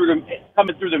passes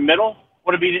coming through the middle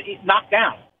would have been knocked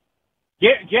down.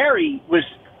 Gary was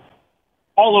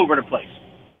all over the place.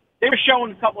 They were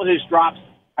showing a couple of his drops.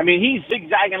 I mean, he's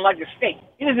zigzagging like a snake.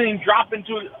 He doesn't even drop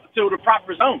into the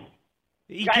proper zone.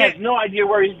 He has no idea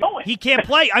where he's going. He can't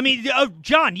play. I mean,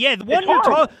 John,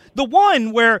 the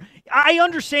one where I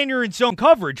understand you're in zone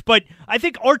coverage, but I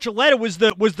think Archuleta was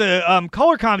the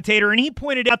color commentator, and he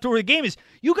pointed out during the game is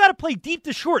you got to play deep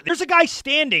to short. There's a guy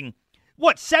standing,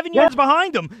 7 yards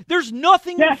behind him. There's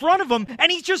nothing in front of him,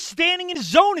 and he's just standing in his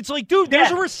zone. It's like, dude,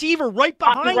 there's a receiver right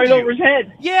behind you. Over his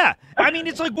head. Yeah. I mean,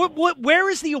 it's like, where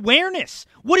is the awareness?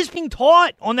 What is being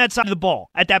taught on that side of the ball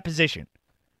at that position?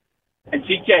 And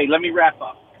TK, let me wrap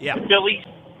up. Yeah. The Phillies,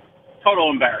 total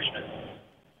embarrassment.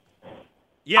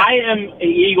 Yeah. I am an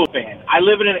Eagle fan. I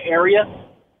live in an area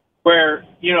where,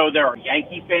 there are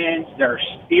Yankee fans, there are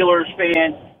Steelers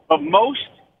fans, but most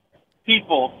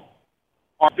people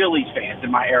are Phillies fans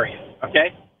in my area,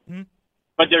 okay? Mm-hmm.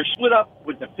 But they're split up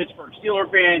with the Pittsburgh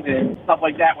Steelers fans and stuff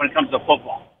like that when it comes to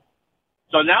football.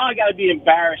 So now I got to be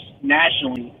embarrassed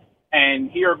nationally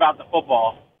and hear about the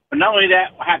football. But not only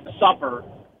that, I have to suffer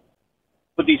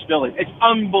with these Phillies. It's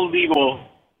unbelievable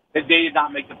that they did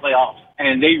not make the playoffs,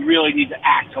 and they really need to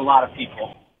axe a lot of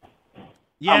people.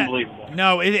 Yeah, unbelievable.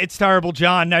 No, it's terrible,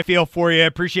 John. I feel for you. I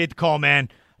appreciate the call, man.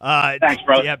 Thanks,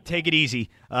 brother. Yeah, take it easy.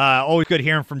 Always good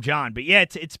hearing from John. But yeah,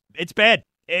 it's bad.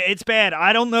 It's bad.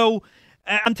 I don't know.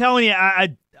 I'm telling you,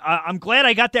 I'm glad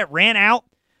I got that rant out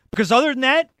because other than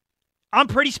that, I'm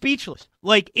pretty speechless.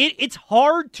 Like it's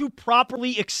hard to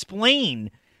properly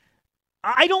explain.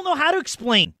 I don't know how to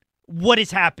explain what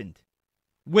has happened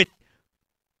with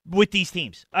these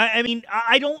teams. I mean,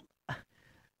 I don't,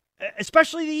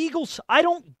 especially the Eagles. I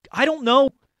don't know.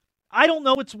 I don't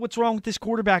know what's wrong with this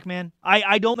quarterback, man.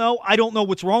 I don't know. I don't know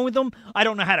what's wrong with him. I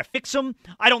don't know how to fix him.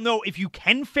 I don't know if you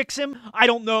can fix him. I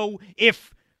don't know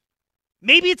if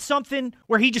maybe it's something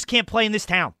where he just can't play in this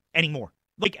town anymore.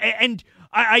 Like, and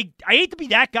I hate to be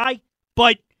that guy,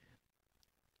 but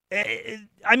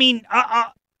I mean,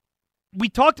 we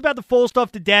talked about the Foles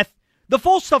stuff to death. The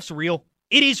Foles stuff's real.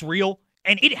 It is real,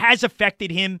 and it has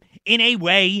affected him in a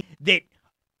way that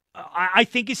I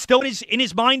think is still in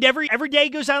his mind every day he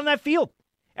goes out on that field.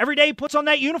 every day he puts on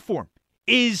that uniform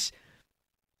is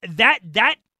that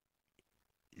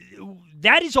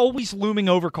is always looming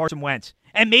over Carson Wentz.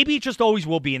 And maybe it just always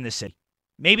will be in this city.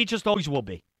 Maybe it just always will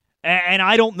be. And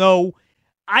I don't know.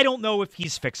 I don't know if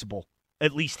he's fixable,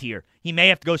 at least here. He may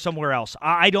have to go somewhere else.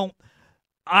 I don't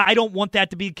want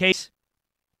that to be the case.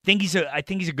 I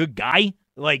think he's a good guy.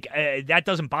 Like, that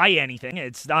doesn't buy anything.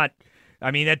 It's not,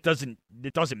 I mean, it doesn't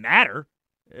matter,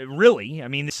 really. I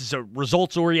mean, this is a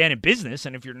results-oriented business,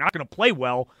 and if you're not going to play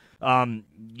well,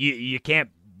 you can't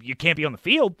be on the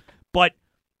field. But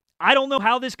I don't know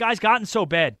how this guy's gotten so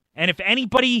bad. And if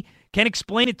anybody can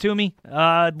explain it to me,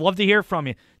 I'd love to hear from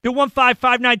you.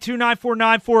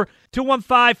 215-592-9494,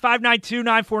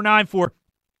 215-592-9494.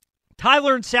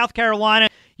 Tyler in South Carolina,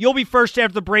 you'll be first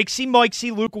after the break. See Mike,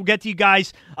 see Luke. We'll get to you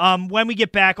guys when we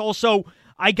get back. Also,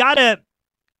 I gotta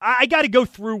go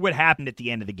through what happened at the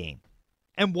end of the game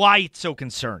and why it's so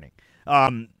concerning,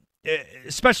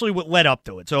 especially what led up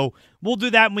to it. So we'll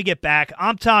do that when we get back.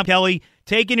 I'm Tom Kelly,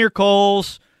 taking your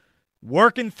calls,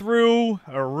 working through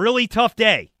a really tough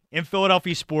day in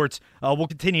Philadelphia sports. We'll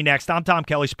continue next. I'm Tom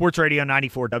Kelly, Sports Radio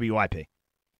 94 WIP.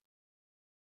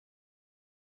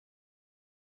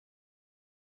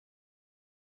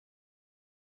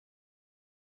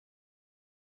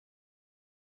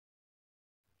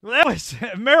 Well, that was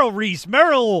Merrill Reese.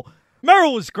 Merrill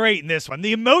was great in this one.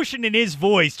 The emotion in his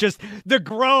voice, just the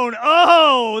groan.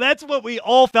 Oh, that's what we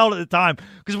all felt at the time.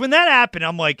 Because when that happened,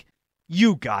 I'm like,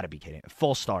 you got to be kidding.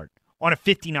 Full start on a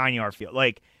 59-yard field.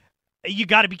 Like, you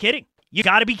got to be kidding. You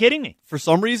got to be kidding me. For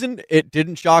some reason, it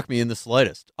didn't shock me in the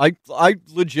slightest. I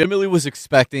legitimately was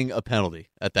expecting a penalty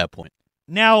at that point.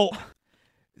 Now,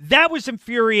 that was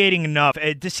infuriating enough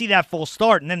to see that full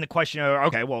start. And then the question,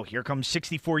 okay, well, here comes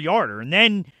 64-yarder. And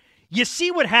then you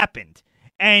see what happened.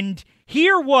 And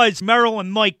here was Merrill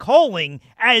and Mike calling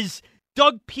as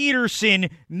Doug Peterson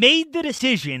made the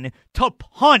decision to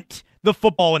punt the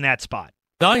football in that spot.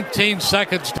 19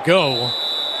 seconds to go.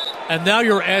 And now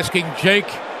you're asking Jake,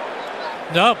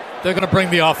 nope, they're going to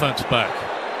bring the offense back.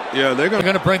 Yeah, they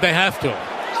have to.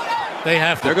 They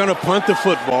have to. They're going to punt the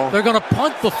football. They're going to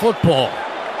punt the football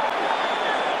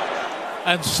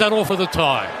and settle for the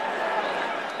tie.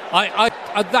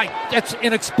 That's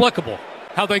inexplicable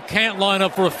how they can't line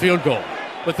up for a field goal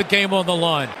with the game on the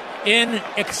line.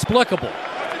 Inexplicable.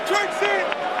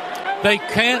 They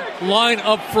can't line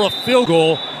up for a field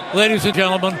goal, ladies and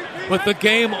gentlemen, with the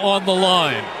game on the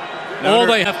line. All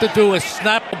they have to do is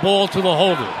snap the ball to the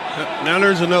holder. Now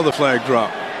there's another flag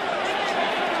drop.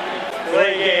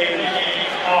 Play game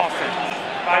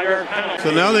offense. So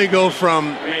now they go from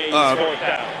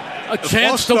a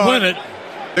chance to win it.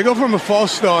 They go from a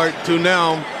false start to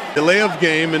now delay of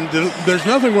game, and there's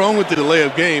nothing wrong with the delay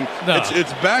of game. No.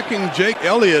 It's backing Jake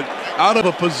Elliott out of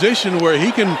a position where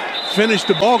he can finish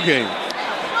the ball game.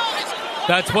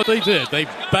 That's what they did. They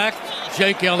backed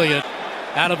Jake Elliott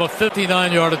out of a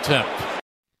 59-yard attempt.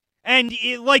 And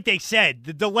like they said,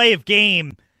 the delay of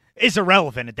game is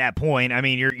irrelevant at that point. I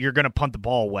mean, you're going to punt the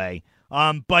ball away.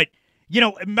 But,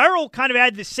 Merrill kind of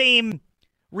had the same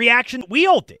reaction we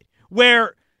all did,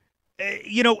 where,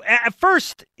 at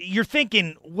first you're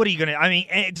thinking, what are you going to – I mean,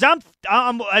 because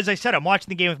I'm, as I said, I'm watching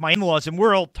the game with my in-laws, and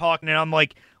we're all talking, and I'm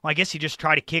like, well, I guess you just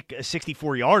try to kick a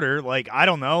 64-yarder. Like, I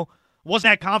don't know.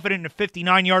 Wasn't that confident in a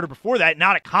 59-yarder before that,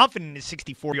 not a confident in a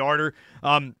 64-yarder.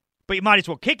 But you might as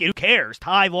well kick it. Who cares?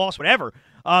 Tie, loss, whatever.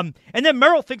 And then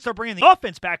Merrill thinks they're bringing the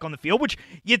offense back on the field, which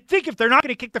you'd think if they're not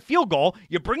going to kick the field goal,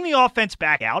 you bring the offense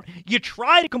back out, you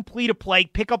try to complete a play,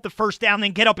 pick up the first down,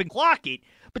 then get up and clock it.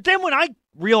 But then when I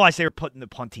realized they were putting the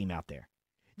punt team out there,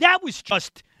 that was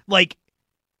just like,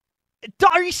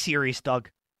 are you serious,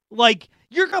 Doug? Like,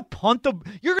 you're going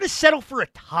to settle for a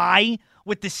tie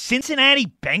with the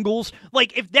Cincinnati Bengals?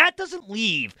 Like, if that doesn't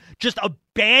leave just a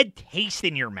bad taste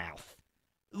in your mouth,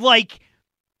 like,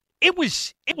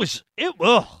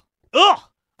 ugh.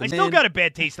 I still got a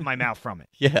bad taste in my mouth from it.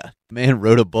 Yeah, the man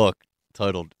wrote a book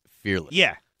titled Fearless.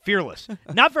 Yeah, Fearless.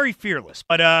 Not very fearless,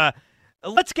 but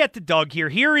let's get to Doug here.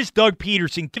 Here is Doug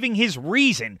Peterson giving his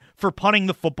reason for punting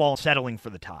the football and settling for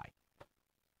the tie.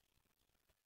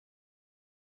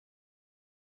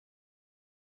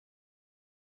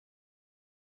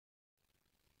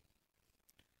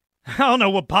 I don't know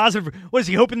what positive. Was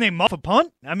he hoping they muff a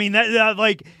punt? I mean,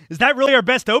 is that really our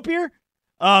best hope here?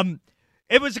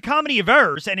 It was a comedy of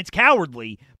errors, and it's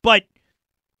cowardly. But,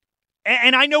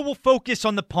 and I know we'll focus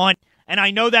on the punt, and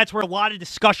I know that's where a lot of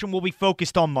discussion will be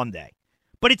focused on Monday.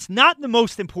 But it's not the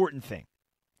most important thing.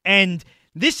 And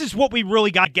this is what we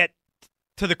really got to get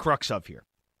to the crux of here.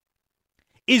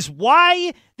 Is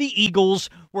why the Eagles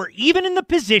were even in the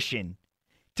position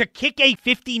to kick a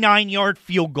 59-yard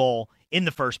field goal in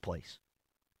the first place.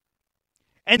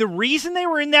 And the reason they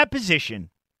were in that position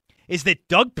is that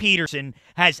Doug Peterson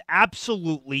has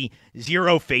absolutely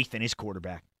zero faith in his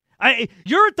quarterback.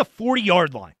 You're at the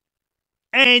 40-yard line,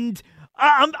 and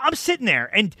I'm sitting there,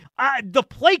 and the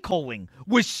play calling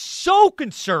was so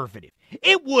conservative.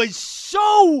 It was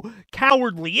so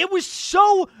cowardly. It was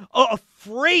so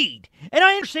afraid. And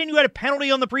I understand you had a penalty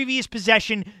on the previous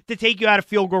possession to take you out of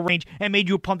field goal range and made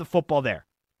you punt the football there.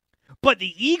 But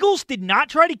the Eagles did not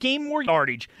try to gain more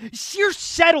yardage. You're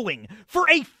settling for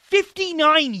a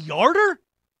 59-yarder?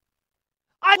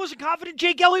 I wasn't confident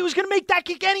Jake Elliott was going to make that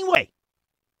kick anyway.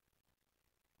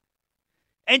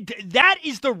 And that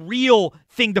is the real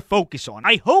thing to focus on.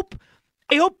 I hope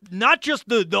not just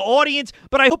the audience,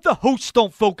 but I hope the hosts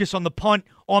don't focus on the punt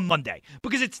on Monday,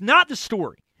 because it's not the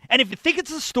story. And if you think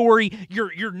it's the story,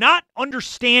 you're not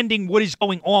understanding what is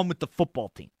going on with the football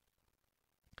team.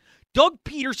 Doug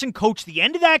Peterson coached the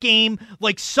end of that game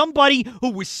like somebody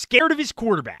who was scared of his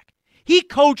quarterback. He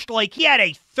coached like he had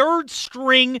a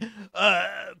third-string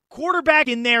quarterback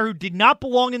in there who did not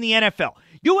belong in the NFL.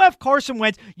 You have Carson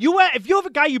Wentz. If you have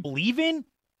a guy you believe in,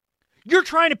 you're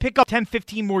trying to pick up 10,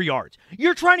 15 more yards.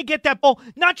 You're trying to get that ball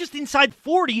not just inside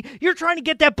 40, you're trying to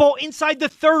get that ball inside the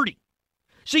 30.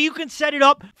 So you can set it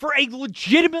up for a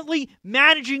legitimately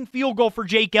managing field goal for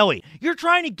Jake Elliott. You're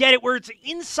trying to get it where it's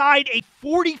inside a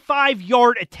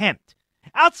 45-yard attempt.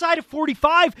 Outside of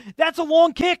 45, that's a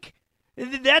long kick.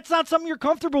 That's not something you're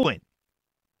comfortable in.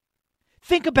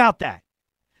 Think about that.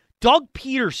 Doug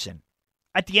Peterson,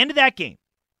 at the end of that game,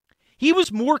 he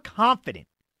was more confident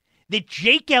that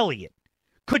Jake Elliott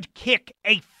could kick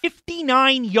a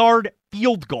 59-yard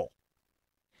field goal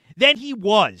than he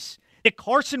was that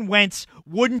Carson Wentz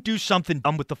wouldn't do something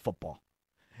dumb with the football,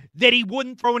 that he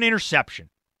wouldn't throw an interception,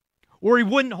 or he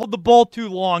wouldn't hold the ball too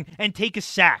long and take a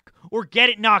sack, or get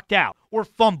it knocked out, or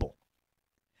fumble.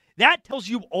 That tells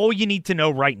you all you need to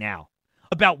know right now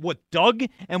about what Doug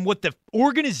and what the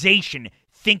organization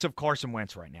thinks of Carson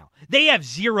Wentz right now. They have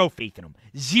zero faith in him.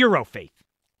 Zero faith.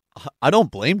 I don't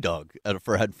blame Doug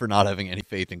for not having any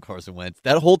faith in Carson Wentz.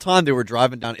 That whole time they were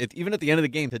driving down, even at the end of the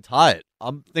game to tie it.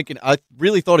 I'm thinking, I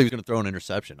really thought he was going to throw an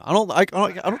interception. I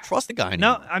don't trust the guy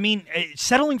anymore. No, I mean,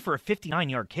 settling for a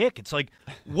 59-yard kick, it's like,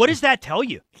 what does that tell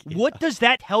you? Yeah. What does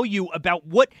that tell you about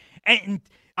what? And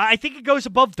I think it goes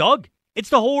above Doug. It's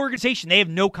the whole organization. They have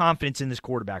no confidence in this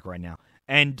quarterback right now.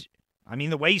 And, I mean,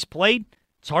 the way he's played,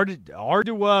 it's hard to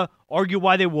argue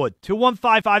why they would.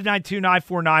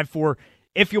 215-592-9494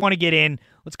 if you want to get in.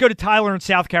 Let's go to Tyler in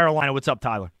South Carolina. What's up,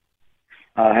 Tyler?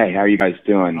 Hey, how are you guys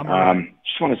doing? Right.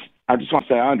 I just want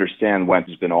to say I understand Wentz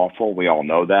has been awful. We all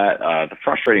know that. The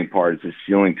frustrating part is his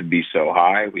ceiling to be so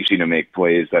high. We've seen him make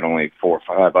plays that only 4 or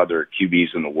 5 other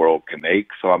QBs in the world can make.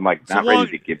 So I'm like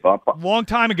ready to give up. Long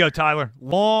time ago, Tyler.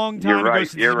 Long time ago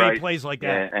since he made plays like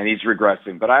that. Yeah, and he's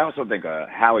regressing. But I also think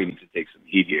Howie needs to take some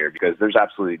heat here, because there's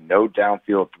absolutely no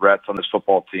downfield threats on this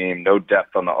football team, no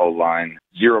depth on the O-line,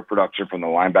 zero production from the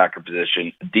linebacker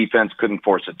position. The defense couldn't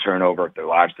force a turnover if their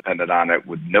lives depended on it,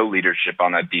 with no leadership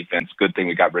on that defense. Good thing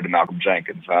we got rid of Malcolm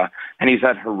Jenkins. And he's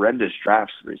had horrendous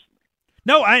drafts recently.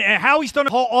 No, Howie's done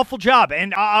an awful job,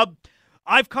 and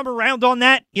I've come around on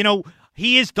that. You know,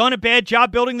 he has done a bad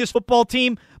job building this football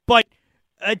team, but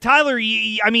Tyler,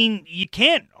 I mean, you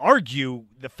can't argue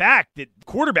the fact that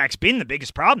quarterback's been the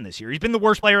biggest problem this year. He's been the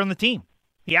worst player on the team.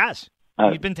 He has.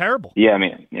 He's been terrible. Yeah, I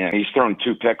mean, he's thrown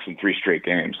 2 picks in 3 straight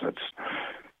games. That's,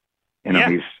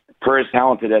 he's, for as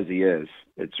talented as he is,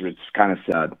 it's kind of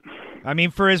sad. I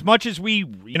mean, for as much as we,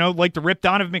 like to rip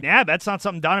Donovan McNabb, that's not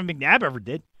something Donovan McNabb ever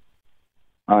did.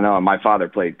 Oh, no, my father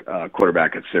played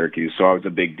quarterback at Syracuse, so I was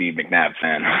a big D. McNabb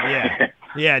fan.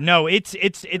 Yeah, no, it's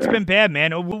been bad,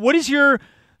 man. What is your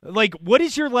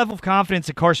level of confidence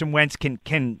that Carson Wentz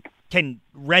can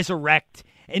resurrect?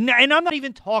 And I'm not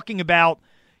even talking about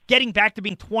getting back to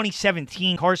being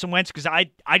 2017 Carson Wentz, because I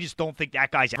just don't think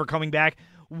that guy's ever coming back.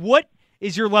 What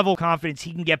is your level of confidence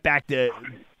he can get back to,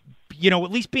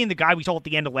 at least being the guy we saw at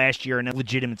the end of last year and a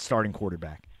legitimate starting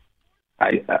quarterback?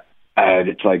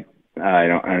 It's like,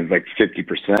 like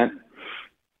 50%.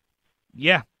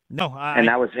 Yeah. No. And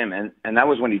that was him. And that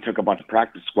was when he took a bunch of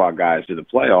practice squad guys to the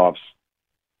playoffs.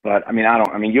 But,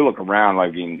 you look around,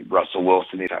 Russell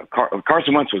Wilson.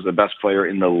 Carson Wentz was the best player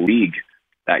in the league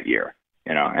that year.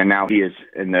 And now he is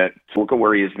look at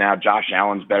where he is now. Josh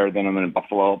Allen's better than him in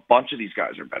Buffalo. A bunch of these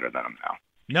guys are better than him now.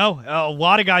 No, a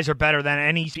lot of guys are better than him,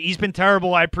 and he's been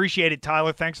terrible. I appreciate it,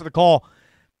 Tyler. Thanks for the call.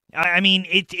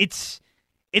 It's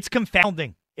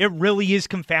confounding. It really is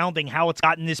confounding how it's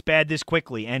gotten this bad this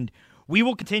quickly, and we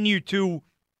will continue to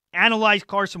analyze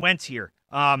Carson Wentz here.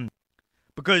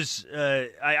 because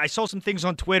I saw some things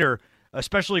on Twitter,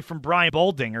 especially from Brian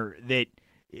Baldinger, that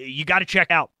you got to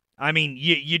check out. I mean,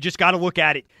 you just got to look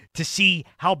at it to see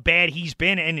how bad he's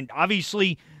been, and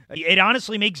obviously, it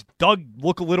honestly makes Doug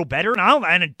look a little better.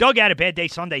 And Doug had a bad day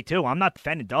Sunday too. I'm not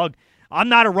defending Doug. I'm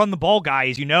not a run the ball guy,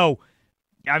 as you know.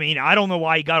 I mean, I don't know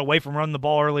why you got away from running the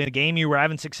ball early in the game. You were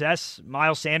having success.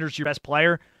 Miles Sanders, your best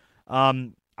player.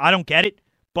 I don't get it,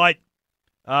 but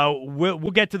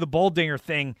we'll get to the Baldinger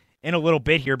thing in a little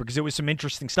bit here because it was some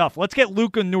interesting stuff. Let's get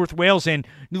Luke in North Wales in.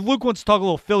 Luke wants to talk a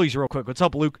little Phillies real quick. What's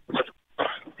up, Luke?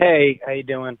 Hey, how you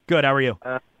doing? Good. How are you?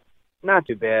 Not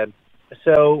too bad.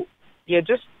 So, yeah,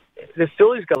 just the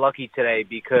Phillies got lucky today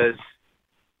because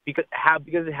of how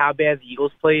bad the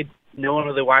Eagles played. No one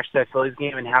really watched that Phillies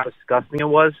game and how disgusting it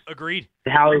was. Agreed.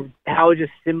 How it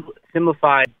just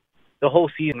simplified the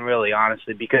whole season, really,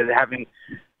 honestly, because having,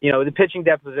 the pitching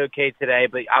depth was okay today,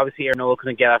 but obviously Aaron Nola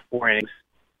couldn't get out 4 innings.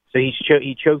 So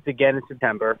he choked again in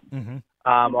September. Mm-hmm.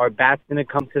 Our bats didn't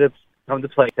come to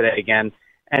play today again.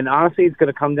 And honestly, it's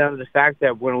going to come down to the fact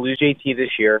that we're going to lose JT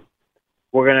this year.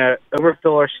 We're going to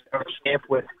overfill our camp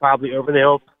with probably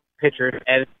over-the-hill pitchers,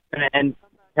 and it's going to end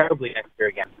terribly next year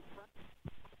again.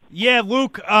 Yeah,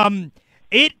 Luke,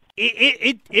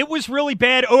 it was really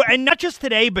bad. Oh, and not just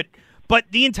today, but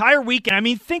the entire weekend. I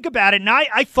mean, think about it. And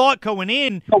I thought going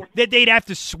in that they'd have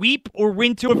to sweep or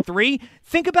win 2 of 3.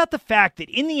 Think about the fact that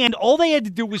in the end, all they had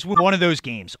to do was win one of those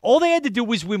games. All they had to do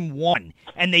was win one,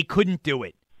 and they couldn't do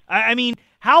it. I mean,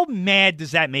 how mad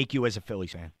does that make you as a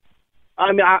Phillies fan?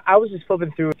 I mean, I was just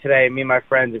flipping through it today, me and my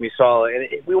friends, and we saw it.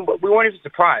 And we weren't even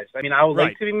surprised. I mean, I would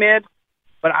like to be mad,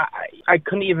 but I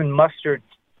couldn't even muster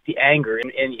the anger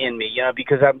in me,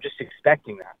 because I'm just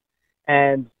expecting that.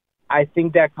 And I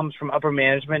think that comes from upper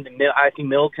management. I think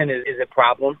Middleton is a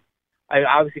problem.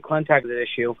 Obviously, Klentak is an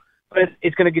issue, but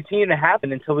it's going to continue to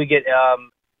happen until we get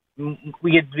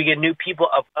new people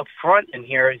up front in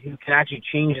here who can actually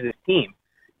change this team.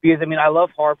 Because, I mean, I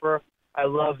love Harper, I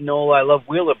love Nola, I love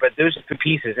Wheeler, but those are the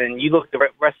pieces. And you look at the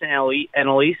rest of the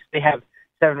NL East, they have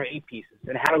 7 or 8 pieces.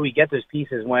 And how do we get those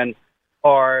pieces when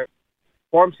our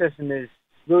farm system is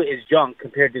junk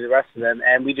compared to the rest of them,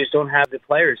 and we just don't have the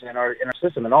players in our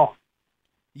system at all?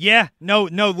 Yeah, no,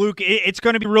 Luke, it's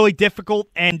going to be really difficult.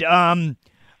 And I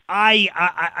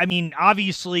mean,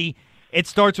 obviously, it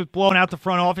starts with blowing out the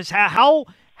front office. How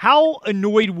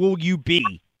annoyed will you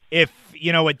be if,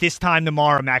 at this time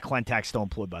tomorrow, Matt Klentak's still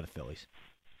employed by the Phillies?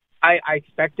 I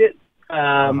expect it,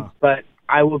 but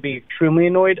I will be extremely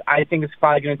annoyed. I think it's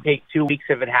probably going to take 2 weeks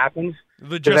if it happens.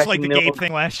 Just like the Gabe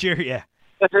thing last year, yeah.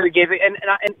 That's what the Gabe thing.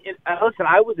 And listen,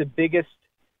 I was the biggest.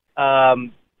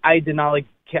 I did not like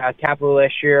Capello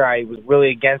last year. I was really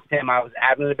against him. I was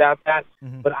adamant about that.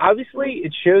 Mm-hmm. But obviously,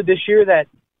 it showed this year that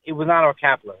it was not our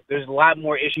Capello. There's a lot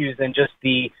more issues than just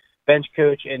the bench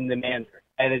coach and the manager.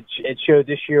 And it showed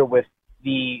this year with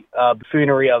the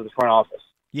buffoonery of the front office.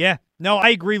 Yeah. No, I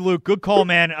agree, Luke. Good call,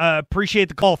 man. Appreciate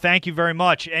the call. Thank you very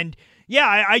much. And, yeah,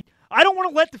 I don't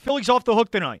want to let the Phillies off the hook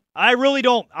tonight. I really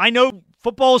don't. I know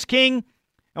football is king,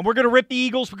 and we're going to rip the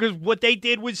Eagles because what they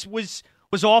did was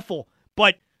awful.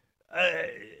 But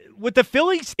what the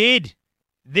Phillies did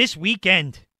this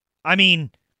weekend, I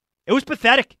mean, it was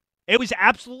pathetic. It was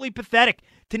absolutely pathetic.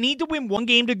 To need to win one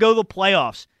game to go to the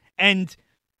playoffs and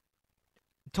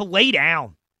to lay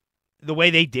down the way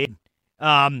they did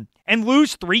and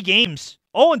lose 3 games,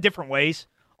 all in different ways,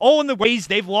 all in the ways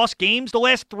they've lost games the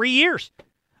last 3 years.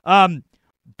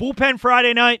 Bullpen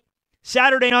Friday night,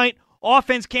 Saturday night,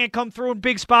 offense can't come through in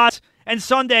big spots, and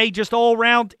Sunday, just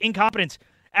all-around incompetence.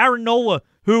 Aaron Nola,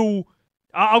 who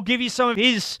I'll give you some of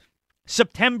his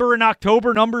September and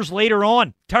October numbers later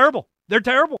on. Terrible. They're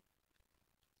terrible.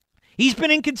 He's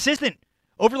been inconsistent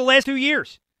over the last 2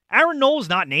 years. Aaron Nola's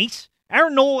not an ace.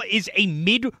 Aaron Nola is a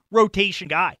mid-rotation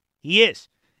guy. He is.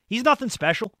 He's nothing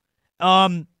special.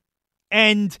 And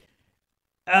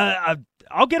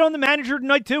I'll get on the manager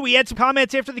tonight, too. He had some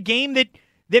comments after the game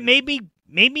that made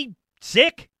me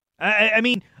sick. I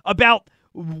mean, about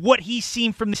what he's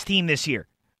seen from this team this year.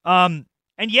 I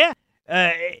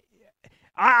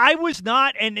was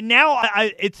not, and now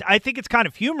I think it's kind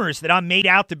of humorous that I'm made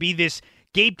out to be this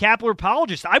Gabe Kapler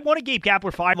apologist. I won a Gabe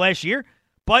Kapler 5 last year,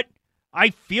 but I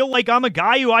feel like I'm a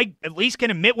guy who I at least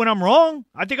can admit when I'm wrong.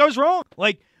 I think I was wrong.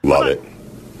 Love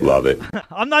it.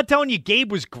 I'm not telling you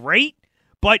Gabe was great,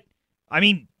 but I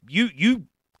mean, you'd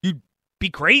be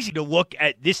crazy to look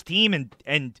at this team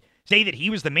and say that he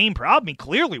was the main problem. He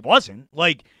clearly wasn't.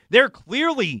 There are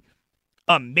clearly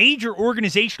major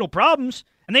organizational problems,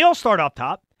 and they all start up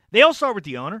top. They all start with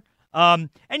the owner.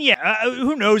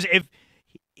 Who knows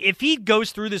if he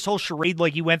goes through this whole charade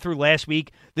like he went through last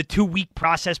week, the 2-week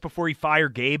process before he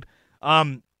fired Gabe,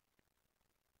 I'm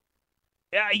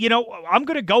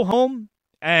going to go home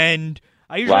and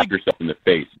I usually slap yourself in the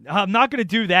face. I'm not going to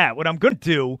do that. What I'm going to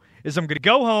do is I'm going to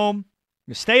go home, I'm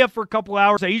going to stay up for a couple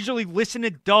hours. I usually listen to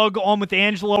Doug On with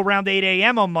Angelo around 8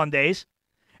 a.m. on Mondays,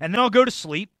 and then I'll go to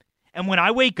sleep. And when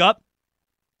I wake up,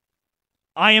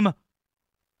 I am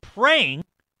praying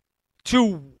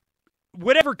to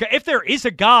whatever, if there is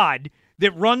a God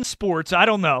that runs sports, I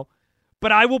don't know,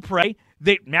 but I will pray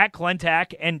that Matt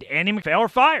Klentak and Andy MacPhail are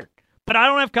fired. But I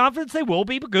don't have confidence they will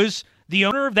be because the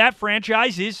owner of that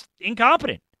franchise is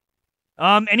incompetent.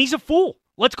 And he's a fool.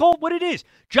 Let's call it what it is.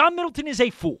 John Middleton is a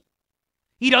fool.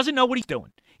 He doesn't know what he's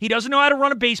doing. He doesn't know how to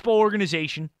run a baseball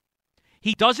organization.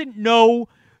 He doesn't know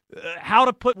how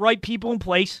to put right people in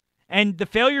place. And the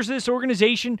failures of this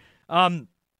organization are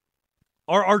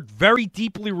very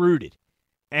deeply rooted.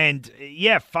 And,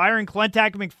 yeah, firing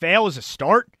Klentak and MacPhail is a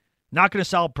start. Not going to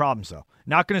solve problems, though.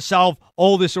 Not going to solve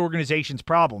all this organization's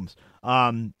problems.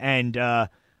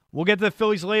 We'll get to the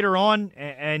Phillies later on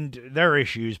and their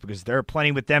issues because there are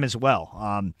plenty with them as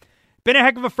well. Been a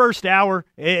heck of a first hour.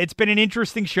 It's been an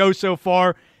interesting show so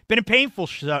far. Been a painful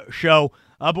show,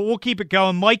 but we'll keep it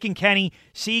going. Mike and Kenny,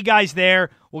 see you guys there.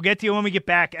 We'll get to you when we get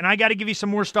back. And I got to give you some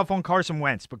more stuff on Carson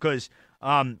Wentz because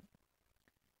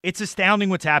it's astounding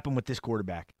what's happened with this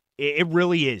quarterback. It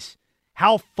really is.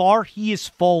 How far he has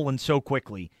fallen so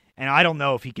quickly. And I don't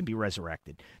know if he can be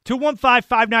resurrected.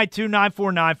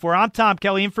 215-592-9494. I'm Tom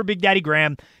Kelly in for Big Daddy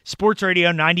Graham. Sports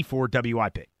Radio 94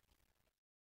 WIP.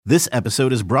 This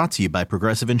episode is brought to you by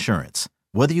Progressive Insurance.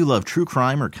 Whether you love true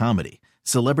crime or comedy,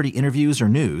 celebrity interviews or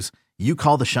news, you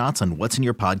call the shots on what's in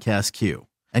your podcast queue.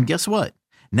 And guess what?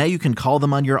 Now you can call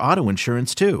them on your auto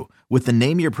insurance too with the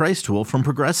Name Your Price tool from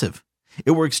Progressive.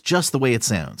 It works just the way it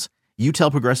sounds. You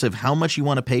tell Progressive how much you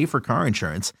want to pay for car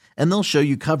insurance, and they'll show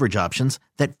you coverage options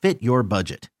that fit your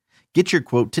budget. Get your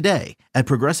quote today at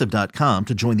Progressive.com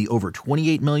to join the over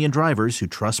 28 million drivers who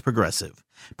trust Progressive.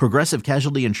 Progressive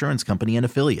Casualty Insurance Company and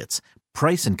Affiliates.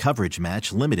 Price and coverage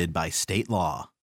match limited by state law.